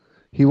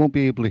 He won't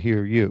be able to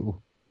hear you,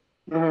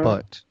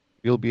 but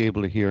you'll be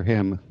able to hear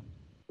him.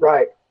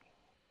 Right.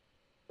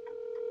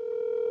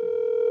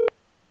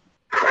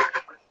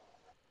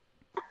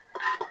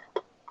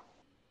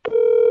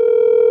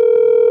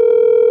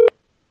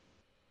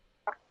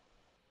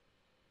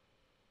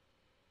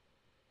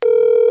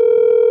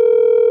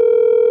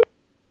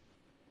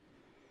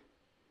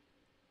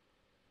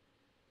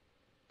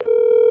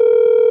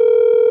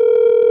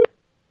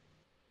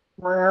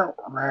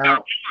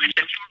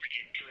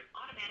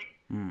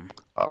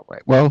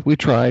 we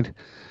tried.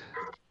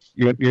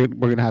 We're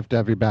gonna have to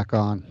have you back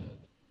on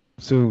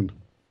soon.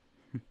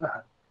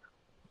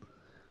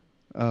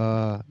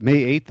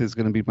 May 8th is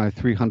gonna be my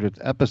 300th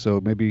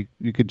episode. Maybe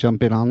you could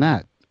jump in on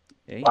that.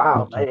 Hey,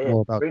 Wow, Talk man.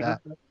 more about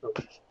that.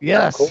 300.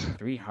 Yes. Cool.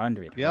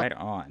 300, Yep. right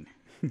on.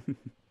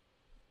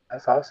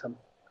 That's awesome.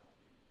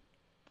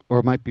 Or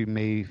it might be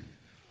maybe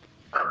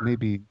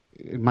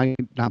it might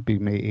not be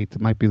May 8th.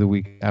 It might be the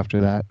week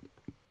after that.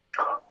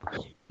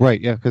 Right,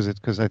 yeah,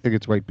 because I think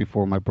it's right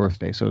before my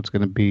birthday, so it's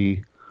going to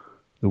be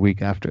the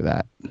week after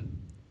that.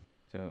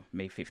 So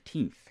May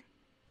 15th.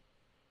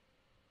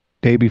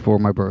 Day before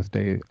my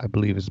birthday, I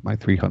believe, is my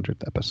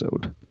 300th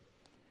episode.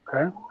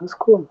 Okay, that's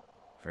cool.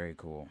 Very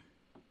cool.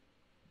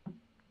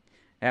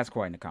 That's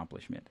quite an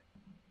accomplishment.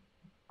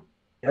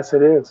 Yes,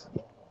 it is.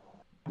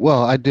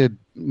 Well, I did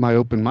my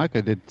open mic.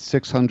 I did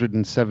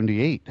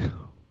 678.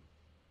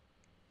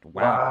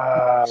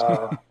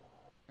 Wow.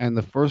 And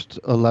the first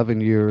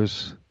 11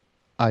 years,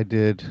 I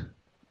did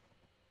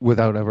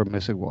without ever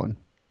missing one.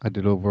 I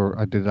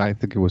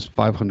think it was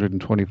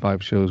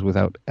 525 shows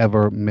without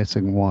ever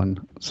missing one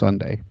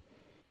Sunday.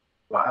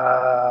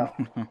 Wow.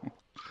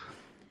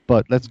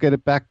 But let's get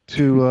it back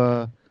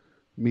to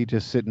me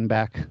just sitting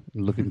back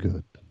and looking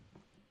good.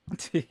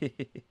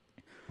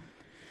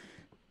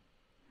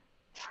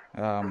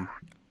 I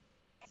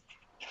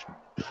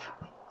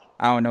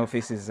don't know if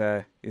this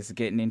is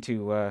getting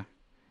into a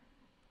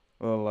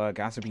little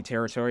gossipy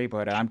territory,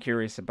 but I'm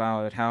curious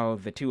about how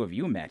the two of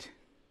you met.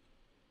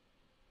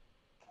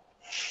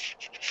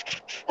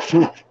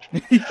 Hold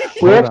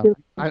on.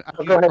 I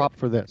need a prop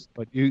for this,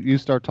 but you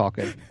start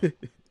talking.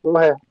 Go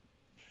ahead.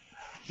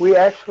 We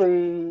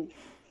actually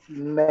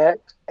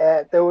met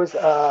at, there was,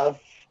 what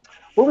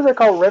was it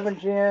called?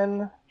 Reverend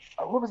Jen.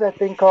 What was that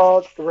thing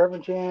called? The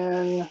Reverend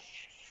Jen.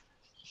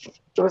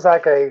 It was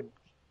like I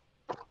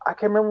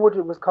can't remember what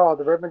it was called.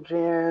 The Reverend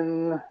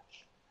Jen,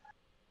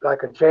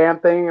 like a jam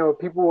thing, where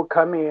people would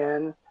come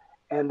in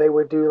and they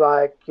would do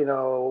like,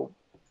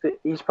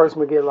 each person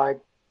would get like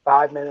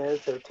 5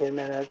 minutes or 10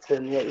 minutes,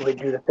 and it would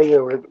do the thing.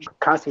 It was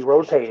constantly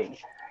rotating.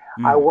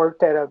 I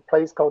worked at a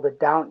place called the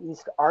Down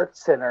East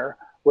Arts Center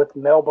with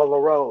Melba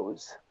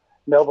LaRose.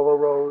 Melba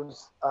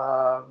LaRose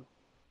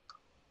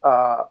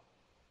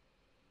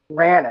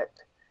ran it.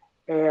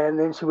 And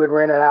then she would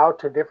rent it out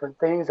to different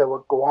things that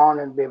would go on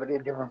and be able to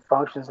do different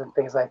functions and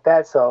things like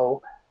that.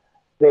 So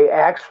they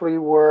actually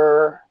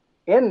were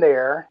in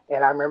there.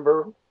 And I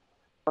remember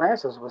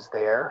Francis was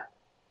there.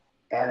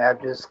 And I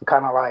just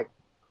kind of like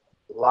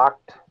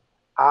locked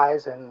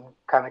eyes and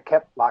kind of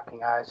kept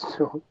locking eyes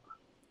too.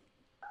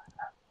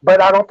 But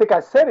I don't think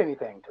I said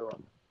anything to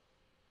him.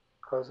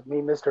 Because me,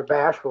 Mr.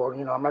 Bashful,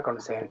 I'm not going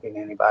to say anything to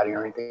anybody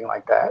or anything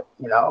like that,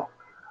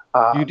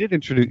 You did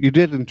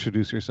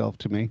introduce yourself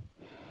to me.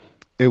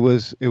 It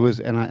was,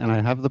 and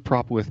I have the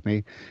prop with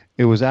me.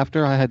 It was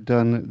after I had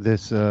done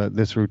this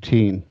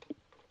routine.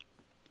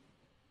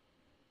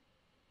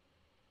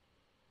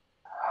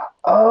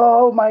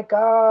 Oh my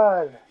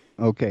God!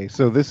 Okay,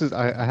 so this is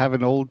I have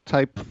an old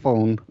type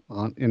phone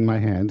in my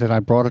hand, and I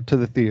brought it to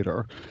the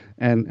theater,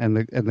 and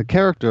the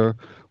character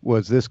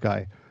was this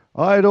guy.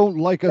 I don't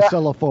like a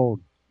cellophone.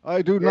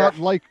 I do not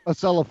like a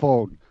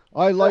cellophone.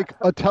 I like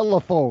a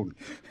telephone,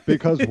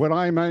 because when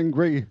I'm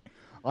angry,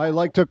 I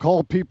like to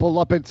call people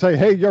up and say,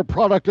 hey, your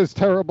product is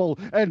terrible,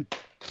 and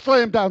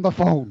slam down the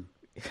phone.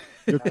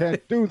 You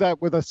can't do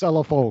that with a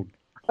cellophone.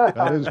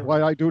 That is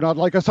why I do not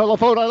like a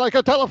cellophone. I like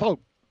a telephone.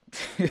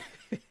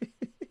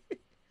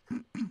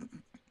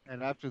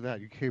 And after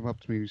that, you came up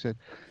to me and you said,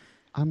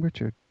 I'm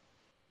Richard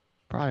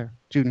Pryor,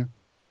 Jr.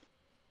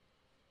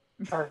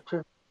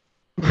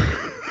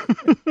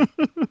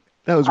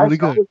 That was really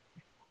good.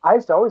 I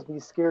used to always be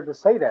scared to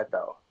say that,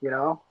 though. It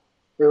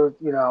was,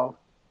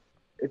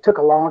 it took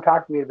a long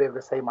time for me to be able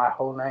to say my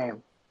whole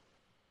name,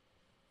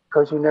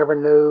 because you never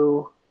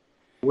knew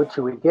what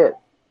you would get.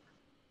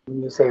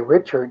 When you say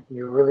Richard,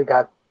 you really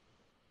got,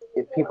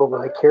 if people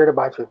really cared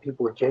about you, if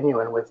people were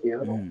genuine with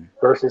you,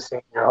 versus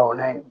saying your whole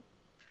name.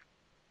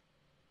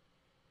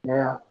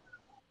 Yeah.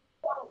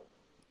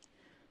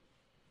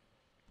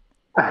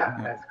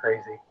 That's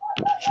crazy.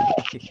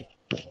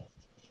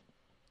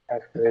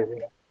 That's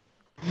crazy.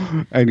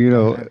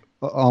 And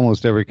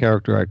almost every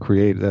character I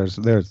create,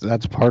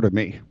 that's part of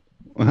me.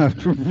 I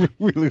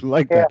really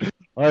like that.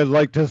 I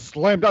like to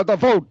slam down the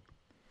phone.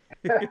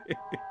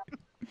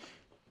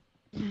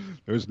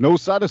 There's no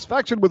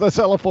satisfaction with a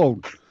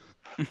cellophone.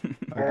 I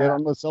get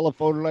on the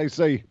cellophone and I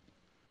say,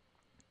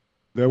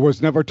 there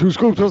was never 2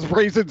 scoops of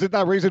raisins in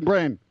that Raisin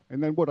Bran.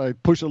 And then I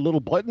push a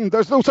little button,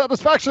 there's no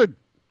satisfaction.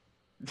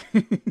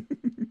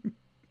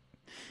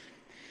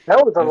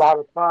 That was a lot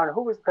of fun.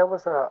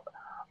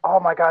 Oh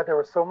my God, there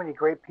were so many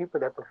great people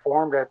that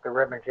performed at the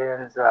Reverend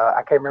Jen's.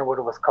 I can't remember what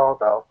it was called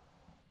though.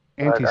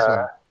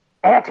 Anti-Slam.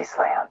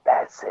 Anti-Slam,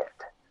 that's it.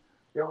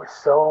 There were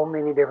so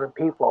many different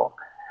people.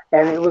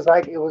 And it was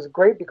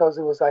great because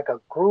it was like a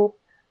group.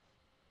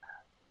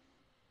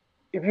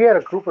 If you had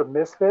a group of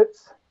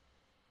misfits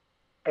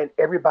and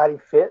everybody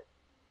fit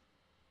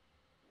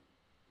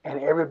and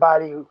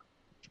everybody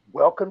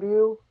welcomed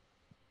you,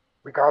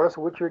 regardless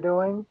of what you're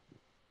doing.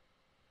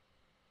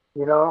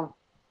 You know,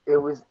 it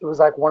was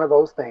like one of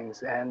those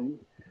things, and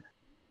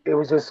it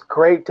was just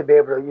great to be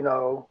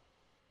able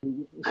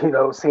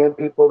to, seeing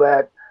people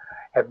that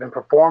have been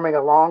performing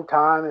a long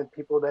time and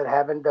people that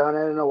haven't done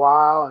it in a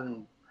while,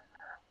 and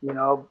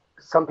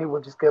some people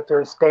just get up there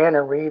and stand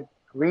and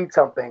read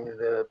something,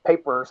 the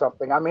paper or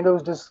something. I mean, it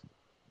was just,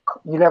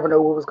 you never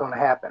know what was going to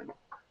happen,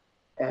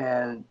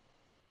 and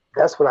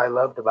that's what I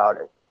loved about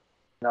it.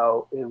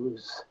 It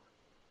was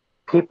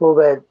people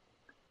that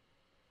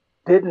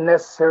didn't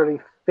necessarily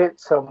fit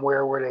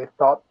somewhere where they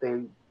thought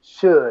they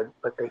should,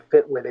 but they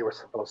fit where they were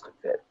supposed to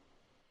fit.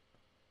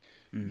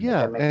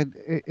 Yeah, and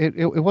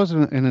it was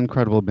an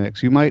incredible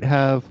mix. You might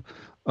have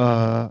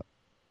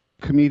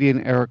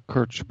comedian Eric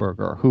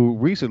Kirchberger,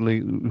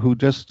 who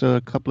just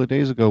a couple of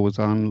days ago was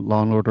on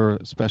Law and Order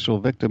Special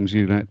Victims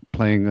Unit,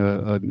 playing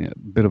a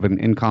bit of an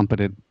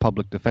incompetent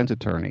public defense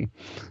attorney.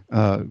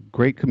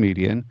 Great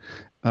comedian,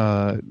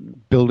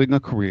 building a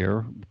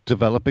career,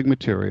 developing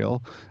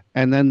material.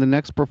 And then the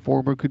next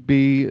performer could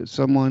be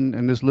someone,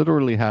 and this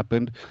literally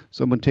happened,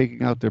 someone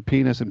taking out their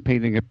penis and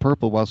painting it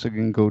purple while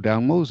singing Go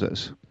Down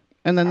Moses.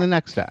 And then the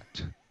next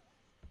act.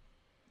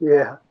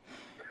 Yeah.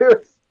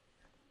 It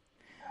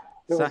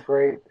was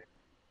great.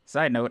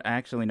 Side note, I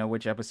actually know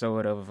which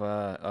episode of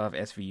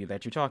SVU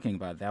that you're talking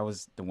about. That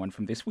was the one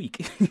from this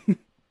week.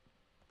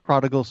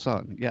 Prodigal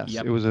Son. Yes.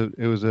 Yep.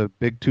 It was a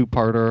big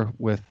two-parter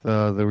with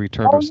the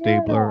return of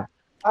Stabler.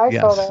 I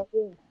saw that.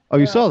 Yeah. Oh,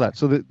 you saw that?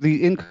 So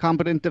the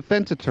incompetent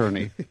defense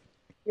attorney.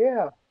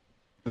 Yeah.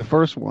 The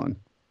first one.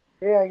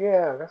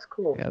 Yeah, that's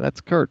cool. Yeah, that's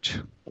Kirch.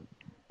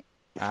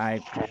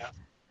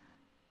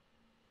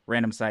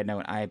 Random side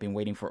note, I have been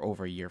waiting for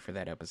over a year for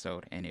that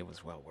episode, and it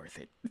was well worth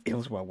it. It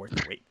was well worth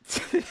the wait.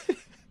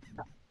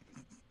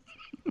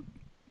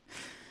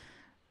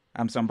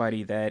 I'm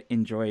somebody that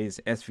enjoys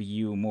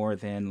SVU more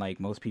than like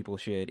most people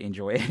should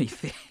enjoy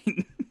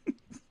anything.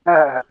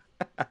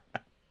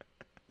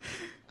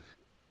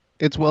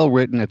 It's well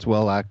written. It's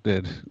well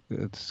acted.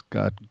 It's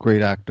got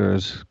great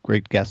actors,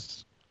 great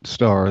guest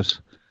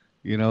stars.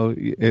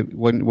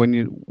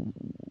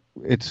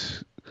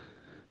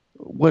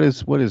 What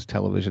is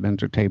television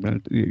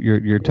entertainment?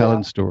 You're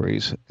telling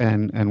stories,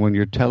 and when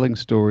you're telling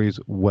stories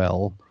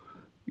well,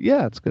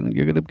 yeah,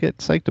 you're gonna get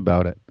psyched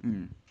about it.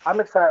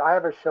 I'm excited. I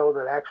have a show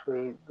that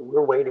actually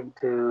we're waiting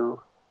to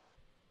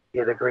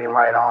get a green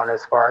light on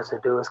as far as to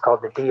do. It's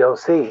called the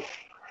DOC,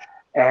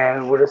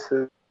 and what is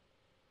it?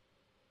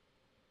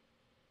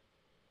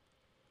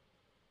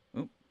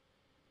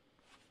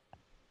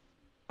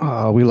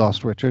 We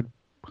lost Richard,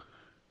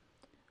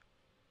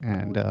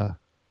 and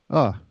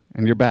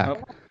you're back.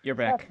 Oh, you're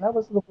back. That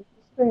was the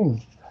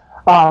thing.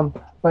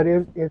 But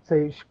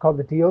it's called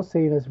the DOC,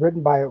 and it's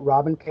written by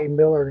Robin K.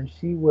 Miller, and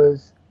she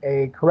was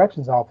a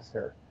corrections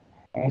officer,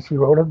 and she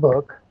wrote a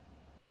book,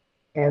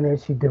 and then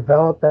she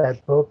developed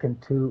that book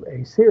into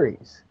a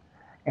series,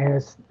 and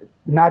it's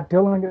not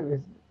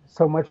dealing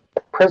so much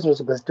prisoners,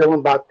 but it's dealing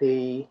about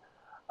the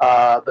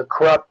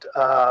corrupt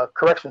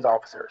corrections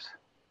officers.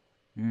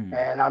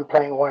 And I'm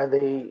playing one of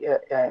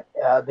the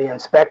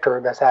inspector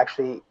that's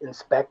actually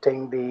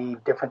inspecting the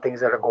different things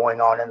that are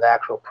going on in the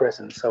actual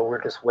prison. So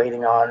we're just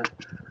waiting on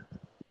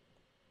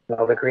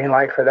the green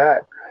light for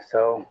that.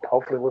 So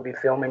hopefully we'll be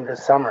filming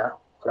this summer.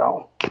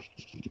 So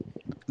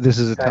this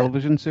is a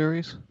television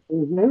series?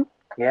 Mm-hmm.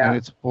 Yeah. And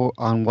it's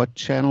on what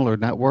channel or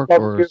network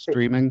or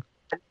streaming?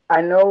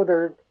 I know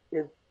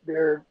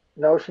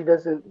no, she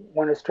doesn't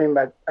want to stream.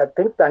 I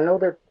think I know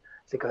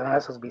because I'm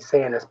not supposed to be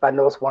saying this, but I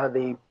know it's one of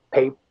the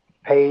pay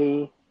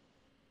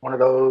one of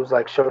those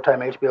like Showtime,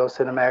 HBO,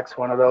 Cinemax,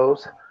 one of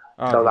those.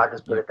 So I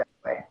just put it that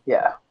way.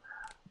 Yeah.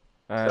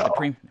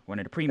 One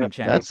of the premium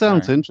channels. That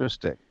sounds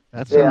interesting.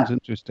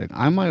 Interesting.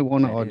 I might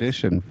want to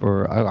audition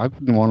for. I've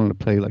been wanting to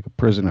play like a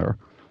prisoner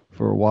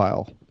for a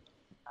while.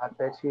 I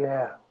bet you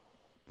have.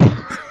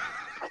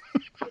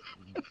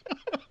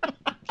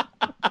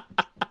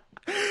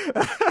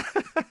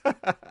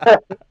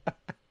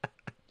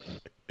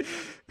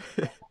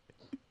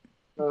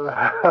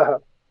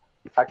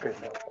 I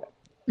couldn't help that.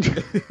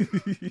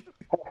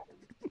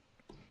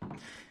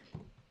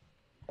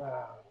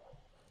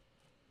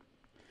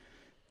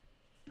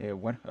 Yeah.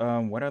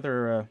 What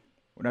other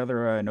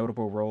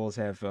notable roles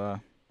have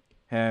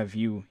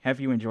you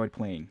enjoyed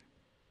playing?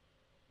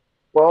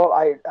 Well,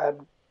 I've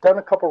done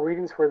a couple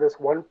readings for this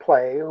one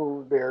play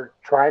who they're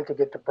trying to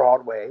get to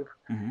Broadway,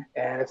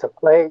 and it's a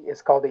play.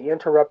 It's called The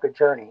Interrupted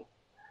Journey,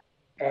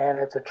 and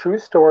it's a true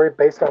story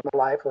based on the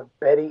life of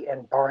Betty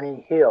and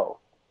Barney Hill.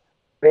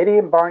 Betty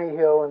and Barney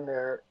Hill in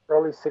their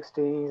early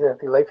 60s, at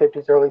the late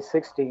 50s, early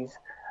 60s,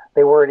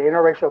 they were an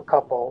interracial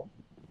couple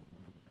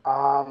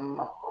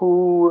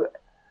who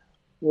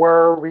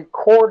were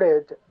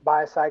recorded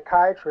by a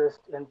psychiatrist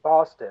in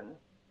Boston.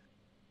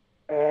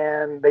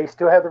 And they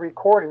still have the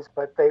recordings,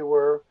 but they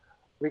were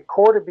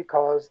recorded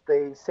because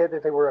they said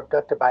that they were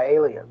abducted by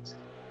aliens.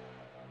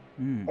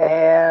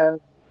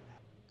 And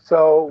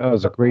so that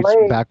was a great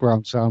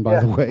background sound, by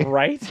the way.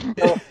 Right?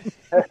 So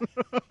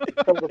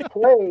the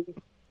play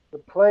The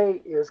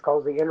play is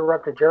called The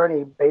Interrupted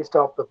Journey, based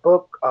off the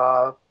book.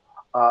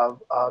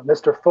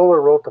 Mr.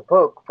 Fuller wrote the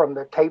book from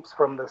the tapes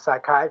from the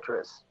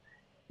psychiatrist.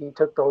 He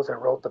took those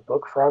and wrote the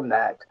book from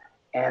that,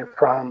 and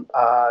from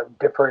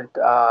different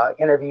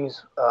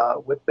interviews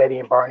with Betty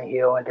and Barney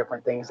Hill and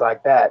different things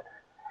like that.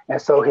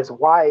 And so his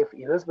wife,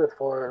 Elizabeth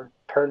Fuller,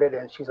 turned it,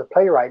 and she's a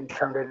playwright, and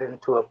turned it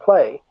into a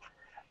play.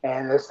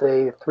 And it's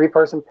a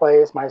three-person play.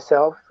 It's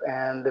myself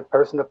and the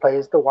person that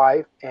plays the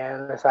wife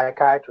and the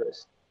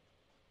psychiatrist.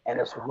 And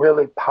it's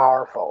really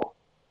powerful.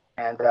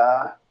 And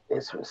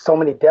it's so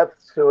many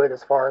depths to it,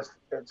 as far as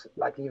it's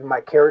like even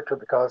my character,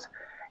 because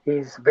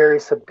he's very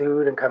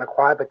subdued and kind of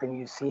quiet, but then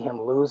you see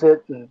him lose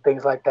it and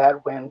things like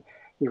that when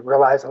he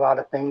realized a lot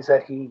of things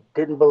that he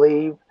didn't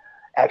believe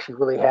actually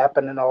really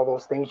happened, and all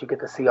those things. You get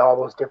to see all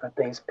those different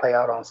things play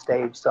out on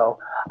stage. So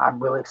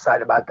I'm really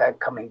excited about that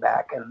coming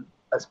back and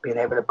us being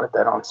able to put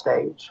that on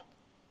stage.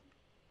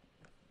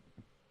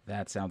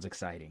 That sounds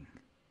exciting.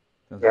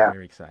 That's Yeah.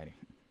 very exciting.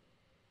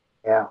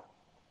 Yeah.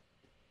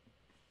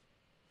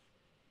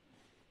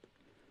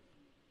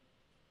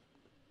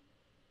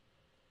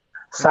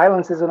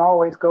 Silence isn't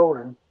always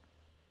golden.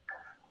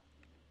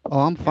 Oh,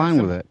 I'm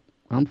fine with it.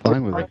 I'm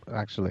fine with it,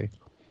 actually.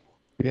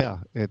 Yeah,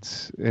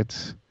 it's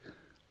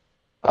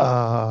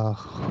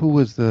who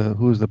was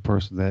the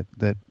person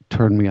that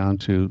turned me on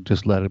to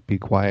just let it be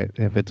quiet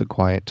if it's a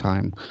quiet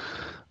time.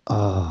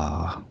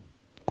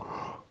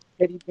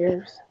 Teddy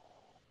bears.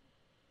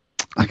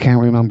 I can't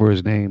remember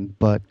his name,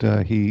 but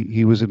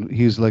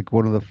he's like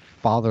one of the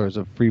fathers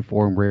of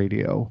freeform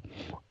radio,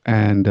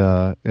 and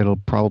it'll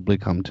probably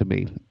come to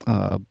me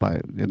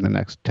by in the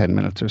next 10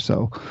 minutes or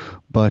so.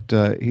 But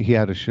he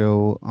had a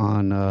show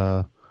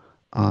on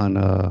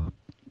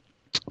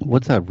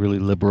what's that really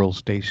liberal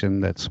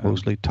station that's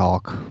mostly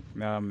talk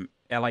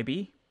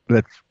LIB?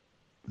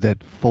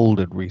 that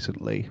folded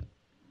recently.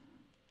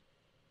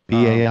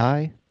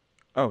 BAI?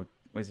 Oh,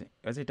 was it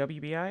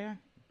WBI?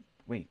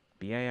 Wait,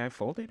 BAI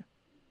folded?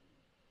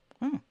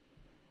 Oh.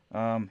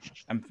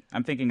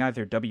 I'm thinking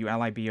either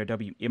WLIB or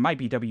it might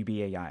be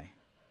WBAI.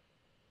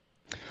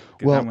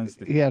 Well,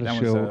 he had a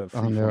show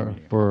on there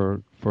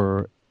for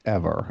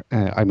forever.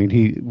 I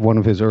mean, one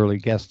of his early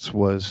guests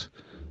was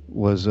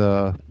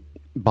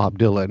Bob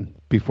Dylan,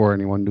 before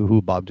anyone knew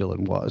who Bob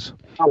Dylan was.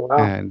 Oh,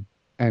 wow.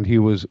 And he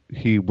was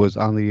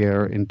on the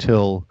air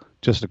until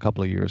just a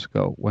couple of years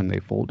ago when they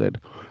folded.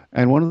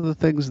 And one of the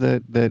things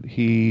that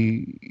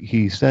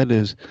he said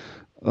is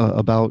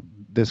about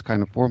this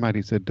kind of format.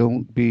 He said,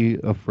 "Don't be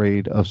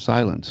afraid of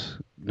silence,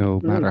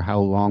 no matter how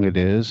long it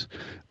is.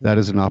 That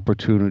is an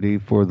opportunity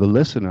for the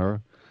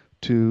listener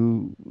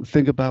to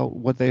think about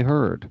what they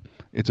heard.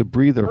 It's a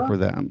breather for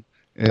them.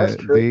 That's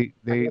true.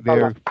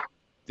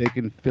 They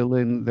can fill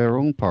in their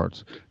own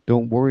parts.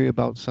 Don't worry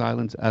about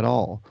silence at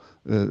all.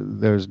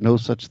 There's no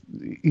such."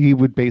 He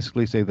would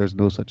basically say there's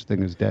no such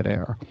thing as dead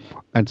air.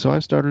 And so I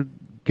started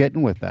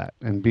getting with that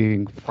and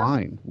being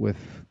fine with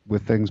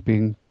things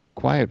being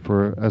quiet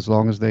for as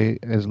long as they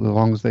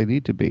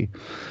need to be.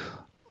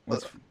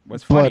 What's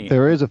funny? But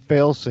there is a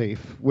failsafe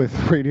with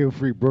Radio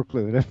Free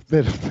Brooklyn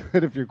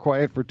that if you're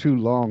quiet for too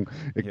long,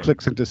 it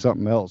clicks into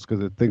something else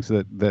because it thinks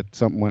that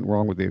something went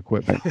wrong with the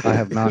equipment. I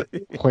have not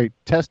quite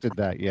tested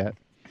that yet,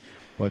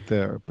 but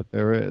there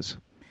is.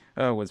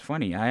 Oh, what's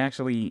funny? I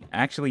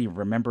actually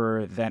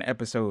remember that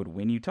episode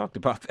when you talked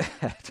about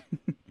that.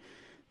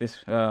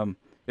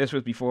 This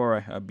was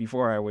before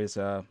I was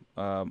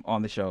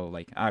on the show.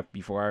 Like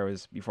before I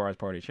was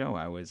part of the show,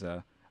 I was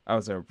a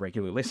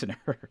regular listener.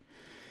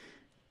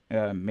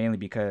 Mainly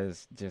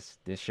because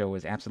just this show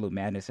was absolute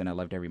madness, and I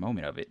loved every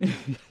moment of it.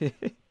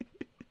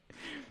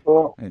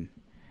 Cool.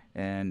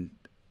 And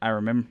I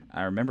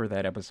remember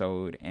that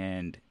episode,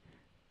 and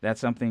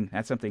that's something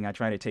I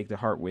try to take to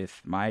heart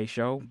with my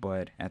show.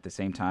 But at the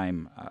same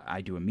time,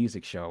 I do a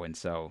music show, and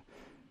so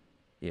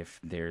if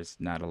there's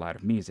not a lot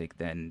of music,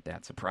 then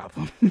that's a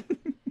problem.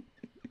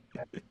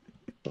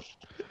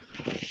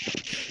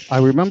 I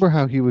remember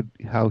how he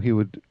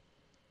would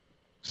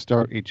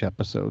start each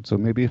episode. So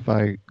maybe if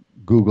I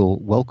Google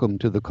 "Welcome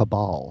to the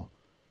Cabal,"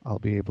 I'll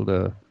be able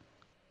to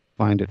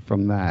find it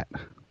from that.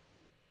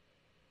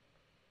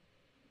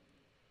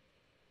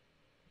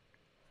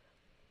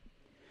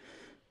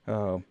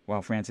 Oh,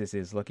 while Francis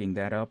is looking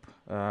that up,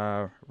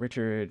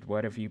 Richard,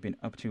 what have you been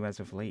up to as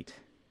of late?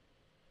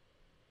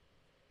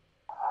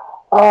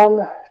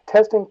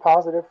 Testing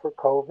positive for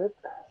COVID.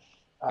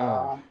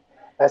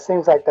 That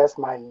seems like that's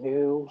my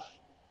new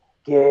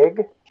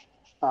gig.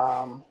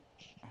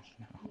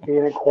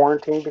 Being in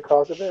quarantine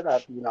because of it.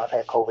 I've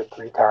had COVID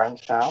 3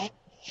 times now.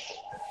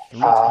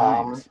 3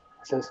 times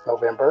since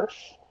November.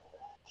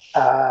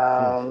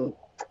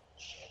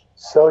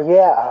 So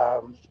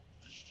yeah,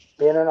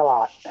 been in a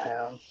lot.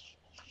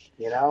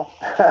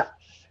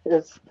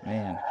 It's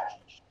man.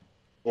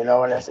 And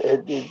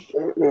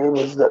it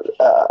was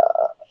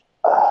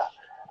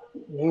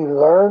you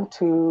learn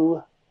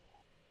to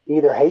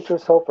either hate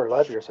yourself or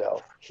love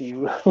yourself.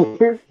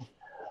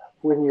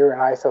 When you're in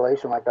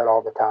isolation like that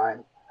all the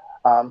time.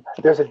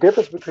 There's a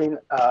difference between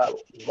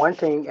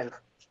wanting and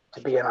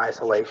to be in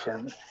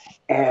isolation,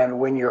 and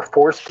when you're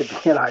forced to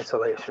be in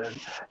isolation,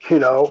 you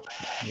know,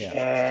 Yeah.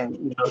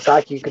 and it's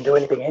like you can do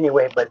anything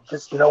anyway, but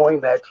just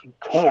knowing that you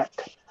can't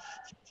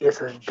is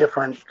a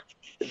different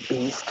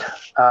beast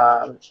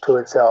to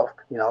itself.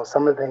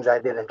 Some of the things I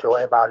did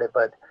enjoy about it,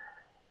 but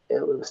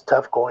it was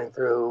tough going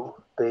through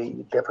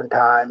the different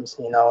times,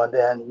 and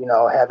then,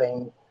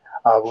 having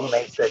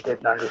roommates that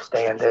didn't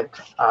understand it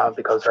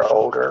because they're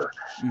older,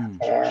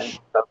 and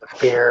the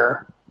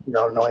fear,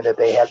 knowing that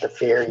they had the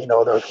fear. There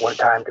was one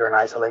time during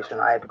isolation,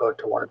 I had to go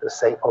to one of the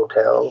safe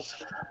hotels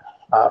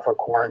for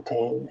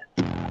quarantine.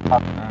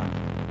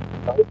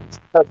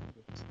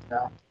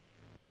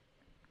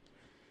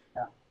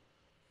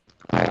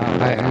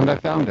 I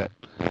found it.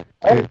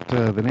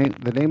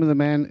 The name of the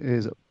man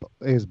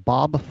is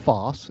Bob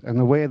Foss, and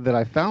the way that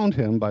I found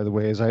him, by the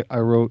way, is I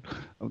wrote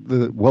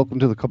the Welcome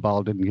to the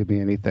Cabal didn't give me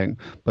anything,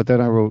 but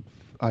then I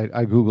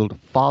googled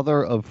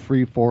Father of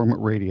Freeform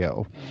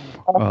Radio,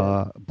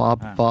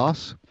 Bob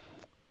Foss,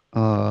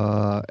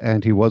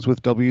 and he was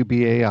with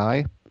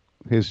WBAI.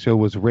 His show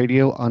was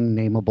Radio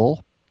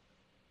Unnameable,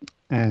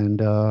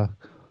 and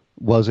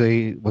was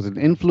an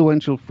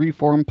influential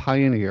freeform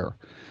pioneer.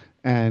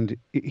 And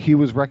he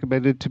was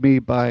recommended to me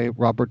by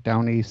Robert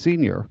Downey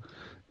Sr.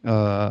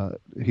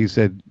 He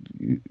said,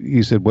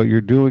 what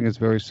you're doing is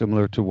very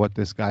similar to what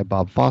this guy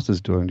Bob Foss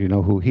is doing. Do you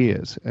know who he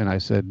is? And I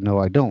said, no,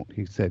 I don't.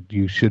 He said,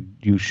 you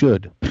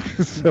should.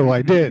 So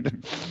I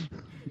did.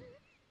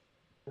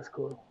 That's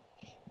cool.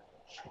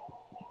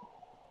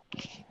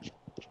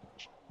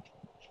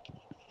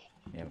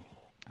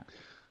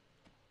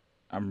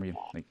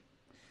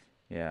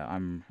 Yeah,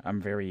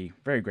 I'm very,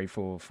 very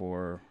grateful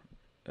for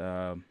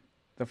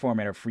the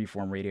format of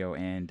freeform radio,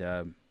 and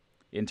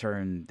in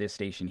turn, this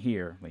station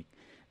here. Like,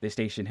 this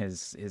station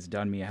has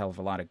done me a hell of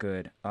a lot of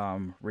good.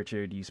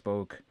 Richard, you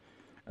spoke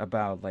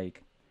about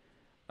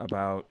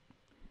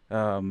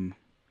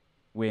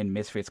when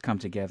misfits come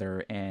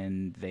together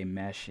and they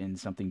mesh and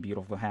something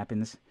beautiful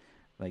happens.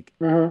 Like,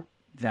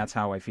 that's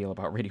how I feel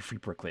about Radio Free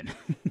Brooklyn.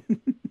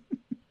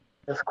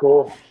 That's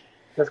cool.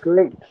 That's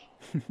great.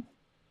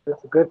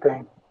 That's a good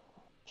thing.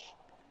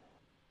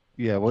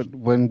 Yeah,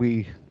 when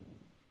we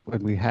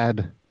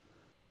had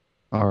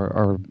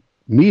our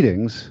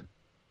meetings,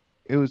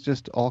 it was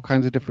just all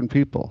kinds of different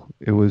people.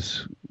 It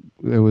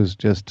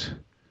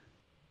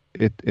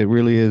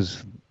really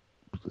is.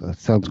 It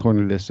sounds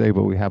corny to say,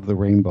 but we have the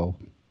rainbow.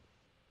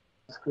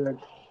 That's good.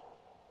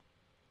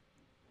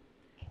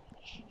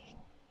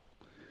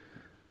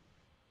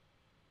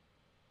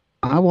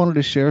 I wanted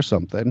to share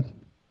something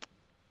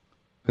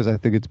because I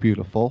think it's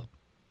beautiful.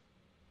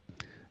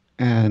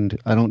 And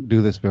I don't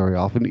do this very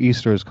often.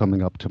 Easter is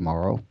coming up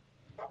tomorrow.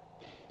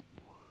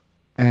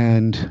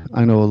 And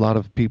I know a lot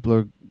of people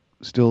are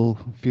still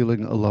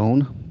feeling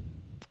alone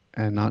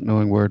and not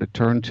knowing where to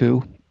turn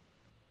to.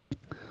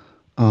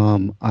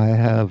 I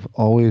have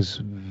always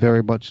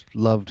very much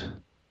loved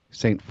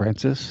St.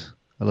 Francis.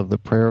 I love the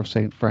prayer of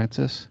St.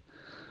 Francis.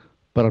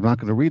 But I'm not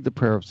going to read the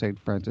prayer of St.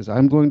 Francis.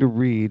 I'm going to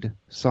read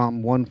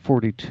Psalm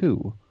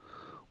 142,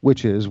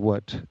 which is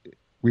what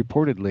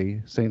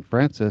reportedly St.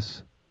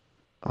 Francis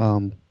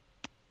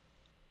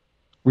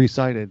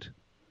recited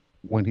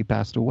when he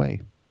passed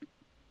away.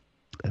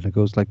 And it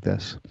goes like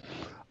this.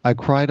 I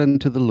cried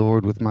unto the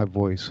Lord with my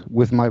voice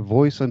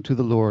unto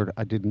the Lord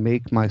I did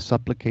make my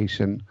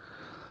supplication.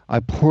 I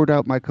poured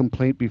out my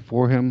complaint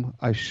before him,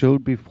 I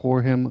showed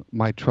before him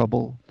my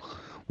trouble.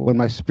 When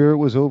my spirit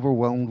was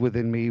overwhelmed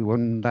within me,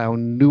 when thou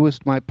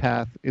knewest my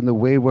path, in the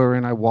way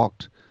wherein I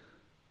walked,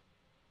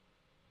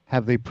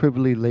 have they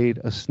privily laid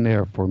a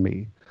snare for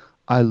me.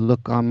 I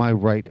look on my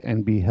right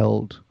and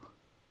beheld,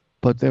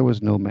 but there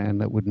was no man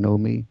that would know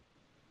me.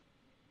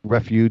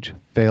 Refuge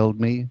failed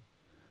me.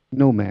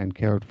 No man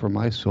cared for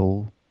my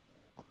soul.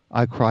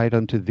 I cried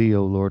unto thee,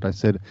 O Lord. I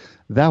said,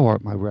 thou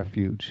art my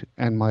refuge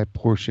and my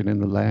portion in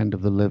the land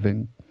of the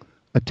living.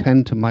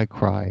 Attend to my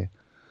cry,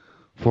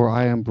 for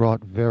I am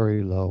brought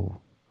very low.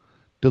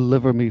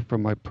 Deliver me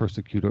from my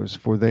persecutors,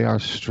 for they are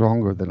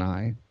stronger than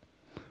I.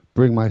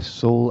 Bring my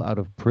soul out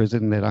of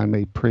prison, that I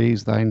may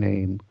praise thy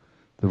name.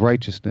 The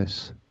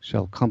righteousness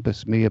shall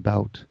compass me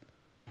about,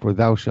 for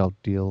thou shalt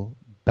deal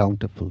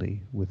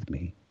bountifully with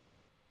me.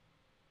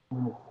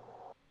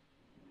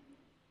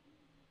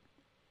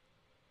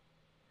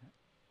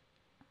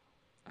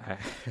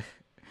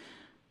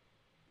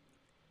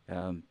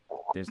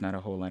 There's not a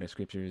whole lot of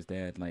scriptures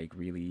that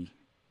really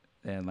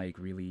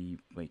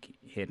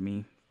hit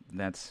me.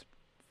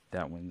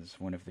 That one's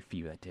one of the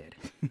few that did.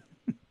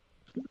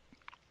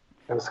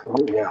 That's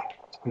cool. Yeah,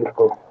 it's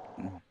beautiful.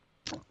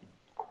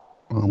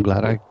 I'm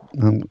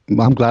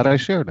glad I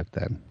shared it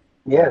then.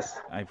 Yes,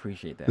 I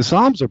appreciate that. The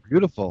Psalms are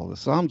beautiful.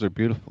 Psalms is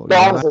beautiful.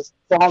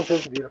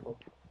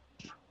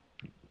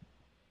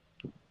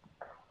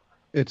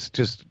 It's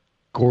just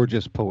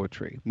gorgeous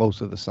poetry.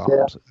 Most of the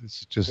Psalms,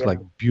 it's just like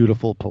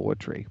beautiful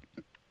poetry.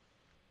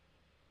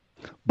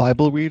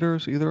 Bible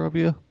readers, either of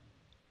you?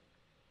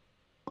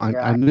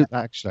 I knew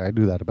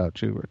that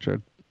about you,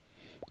 Richard.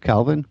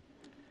 Calvin?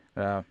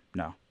 No.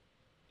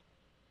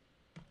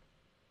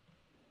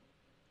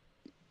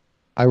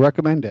 I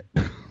recommend it.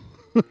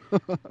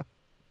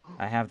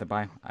 I have the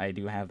Bible. I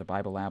do have the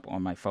Bible app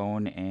on my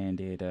phone, and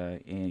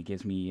it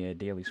gives me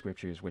daily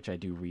scriptures, which I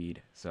do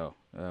read. So,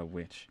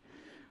 which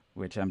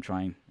I'm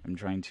trying. I'm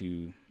trying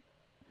to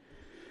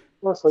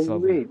Well, so you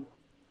slowly. read.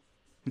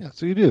 Yeah,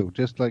 so you do,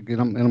 just like in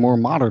a more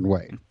modern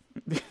way.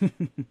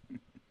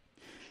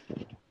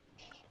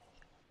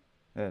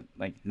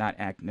 Like not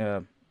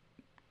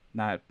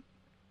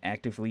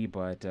actively,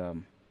 but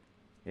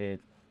it.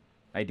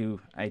 I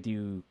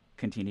do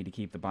continue to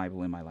keep the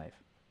Bible in my life.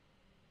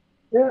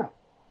 Yeah.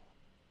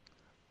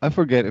 I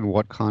forget in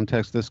what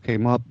context this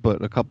came up,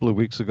 but a couple of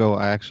weeks ago,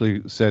 I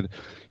actually said,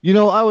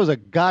 I was a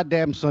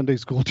goddamn Sunday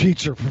school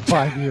teacher for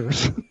 5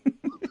 years.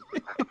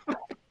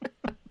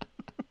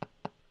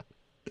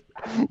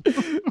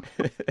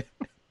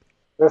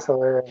 That's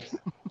hilarious.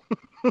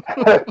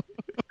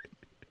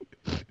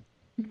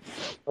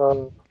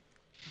 um,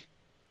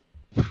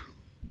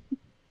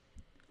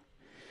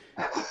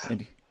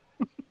 And,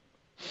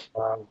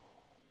 um,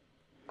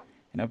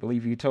 and I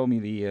believe you told me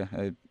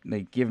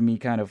they give me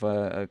kind of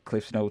a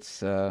Cliff's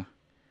Notes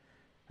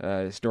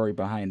story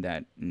behind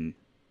that, and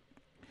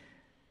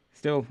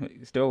still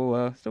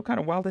kind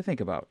of wild to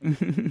think about.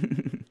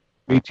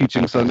 Me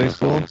teaching Sunday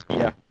school?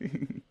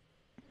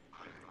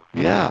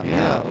 Yeah.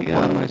 Yeah.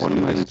 One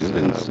of my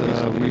students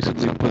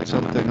recently put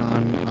something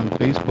on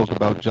Facebook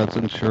about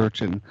Judson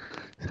Church and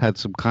had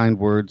some kind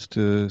words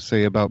to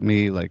say about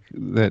me, like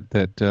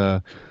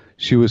that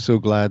she was so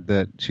glad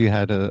that she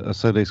had a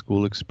Sunday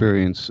school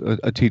experience,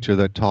 a teacher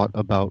that taught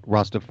about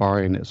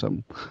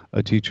Rastafarianism,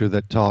 a teacher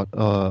that taught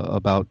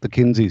about the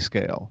Kinsey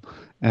scale,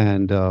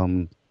 and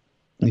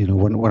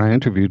when I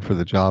interviewed for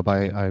the job,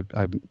 I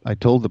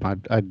told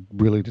them I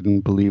really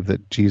didn't believe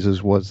that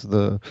Jesus was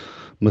the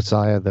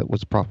Messiah that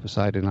was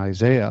prophesied in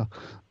Isaiah,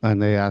 and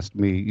they asked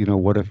me,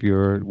 what if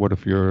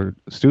your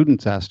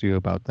students asked you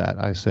about that?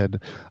 I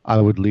said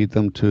I would lead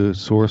them to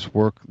source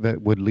work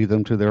that would lead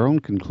them to their own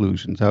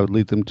conclusions. I would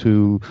lead them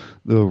to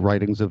the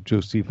writings of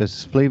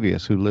Josephus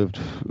Flavius, who lived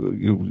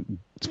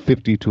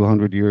 50 to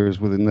 100 years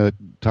within the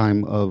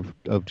time of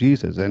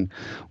Jesus, and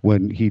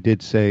when he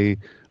did say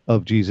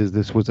of Jesus,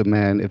 this was a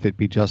man, if it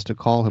be just to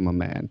call him a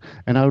man.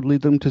 And I would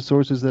lead them to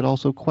sources that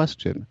also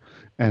question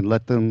and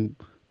let them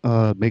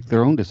make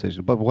their own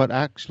decision. But what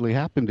actually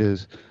happened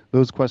is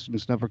those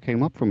questions never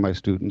came up from my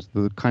students.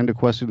 The kind of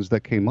questions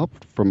that came up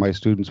from my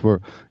students were,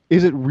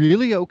 is it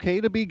really okay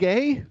to be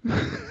gay?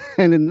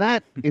 And in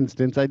that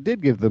instance, I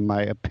did give them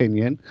my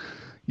opinion.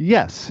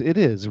 Yes, it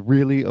is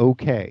really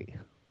okay.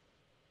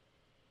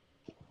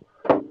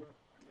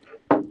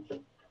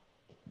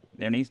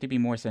 There needs to be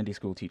more Sunday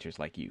school teachers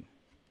like you.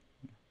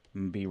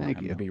 I'm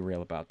gonna be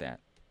real about that.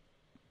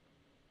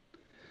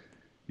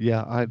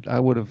 Yeah, I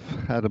would have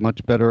had a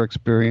much better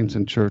experience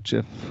in church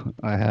if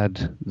I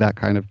had that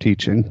kind of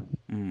teaching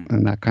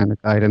and that kind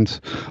of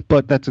guidance.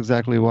 But that's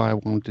exactly why I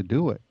wanted to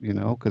do it,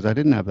 because I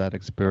didn't have that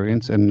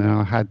experience, and now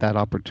I had that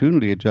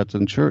opportunity at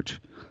Judson Church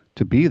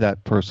to be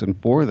that person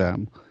for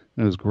them.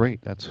 And it was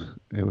great.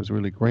 It was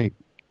really great.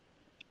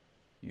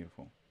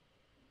 Beautiful.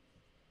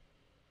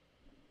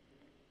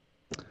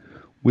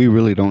 We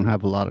really don't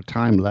have a lot of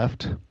time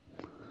left.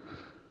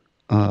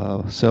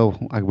 So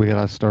we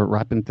got to start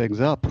wrapping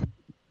things up.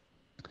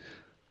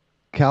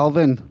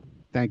 Calvin,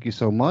 thank you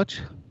so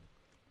much.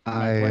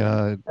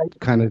 I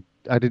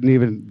didn't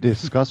even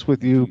discuss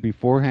with you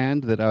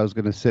beforehand that I was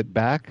going to sit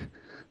back,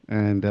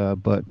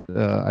 but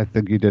I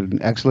think you did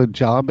an excellent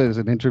job as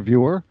an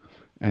interviewer.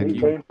 And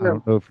I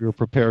don't know if you were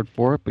prepared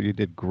for it, but you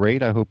did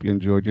great. I hope you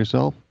enjoyed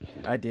yourself.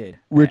 I did.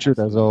 Richard,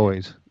 as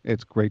always,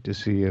 it's great to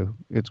see you.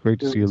 It's great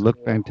to see you.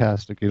 Look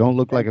fantastic. You don't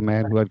look like a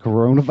man who had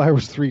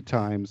coronavirus 3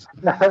 times.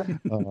 Thank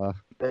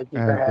you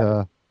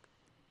for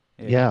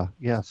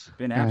yes. It's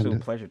been an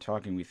absolute pleasure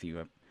talking with you.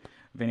 I've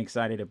been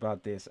excited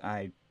about this.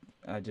 I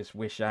just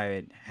wish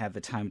I had the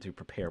time to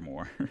prepare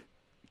more.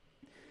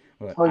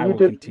 But I will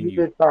continue. You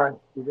did fine.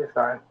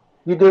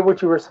 You did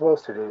what you were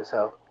supposed to do,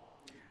 so.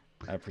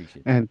 I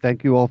appreciate that. And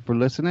thank you all for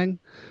listening.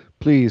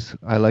 Please,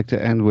 I like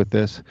to end with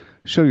this.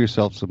 Show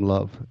yourself some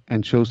love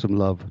and show some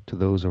love to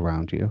those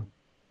around you.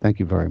 Thank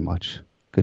you very much.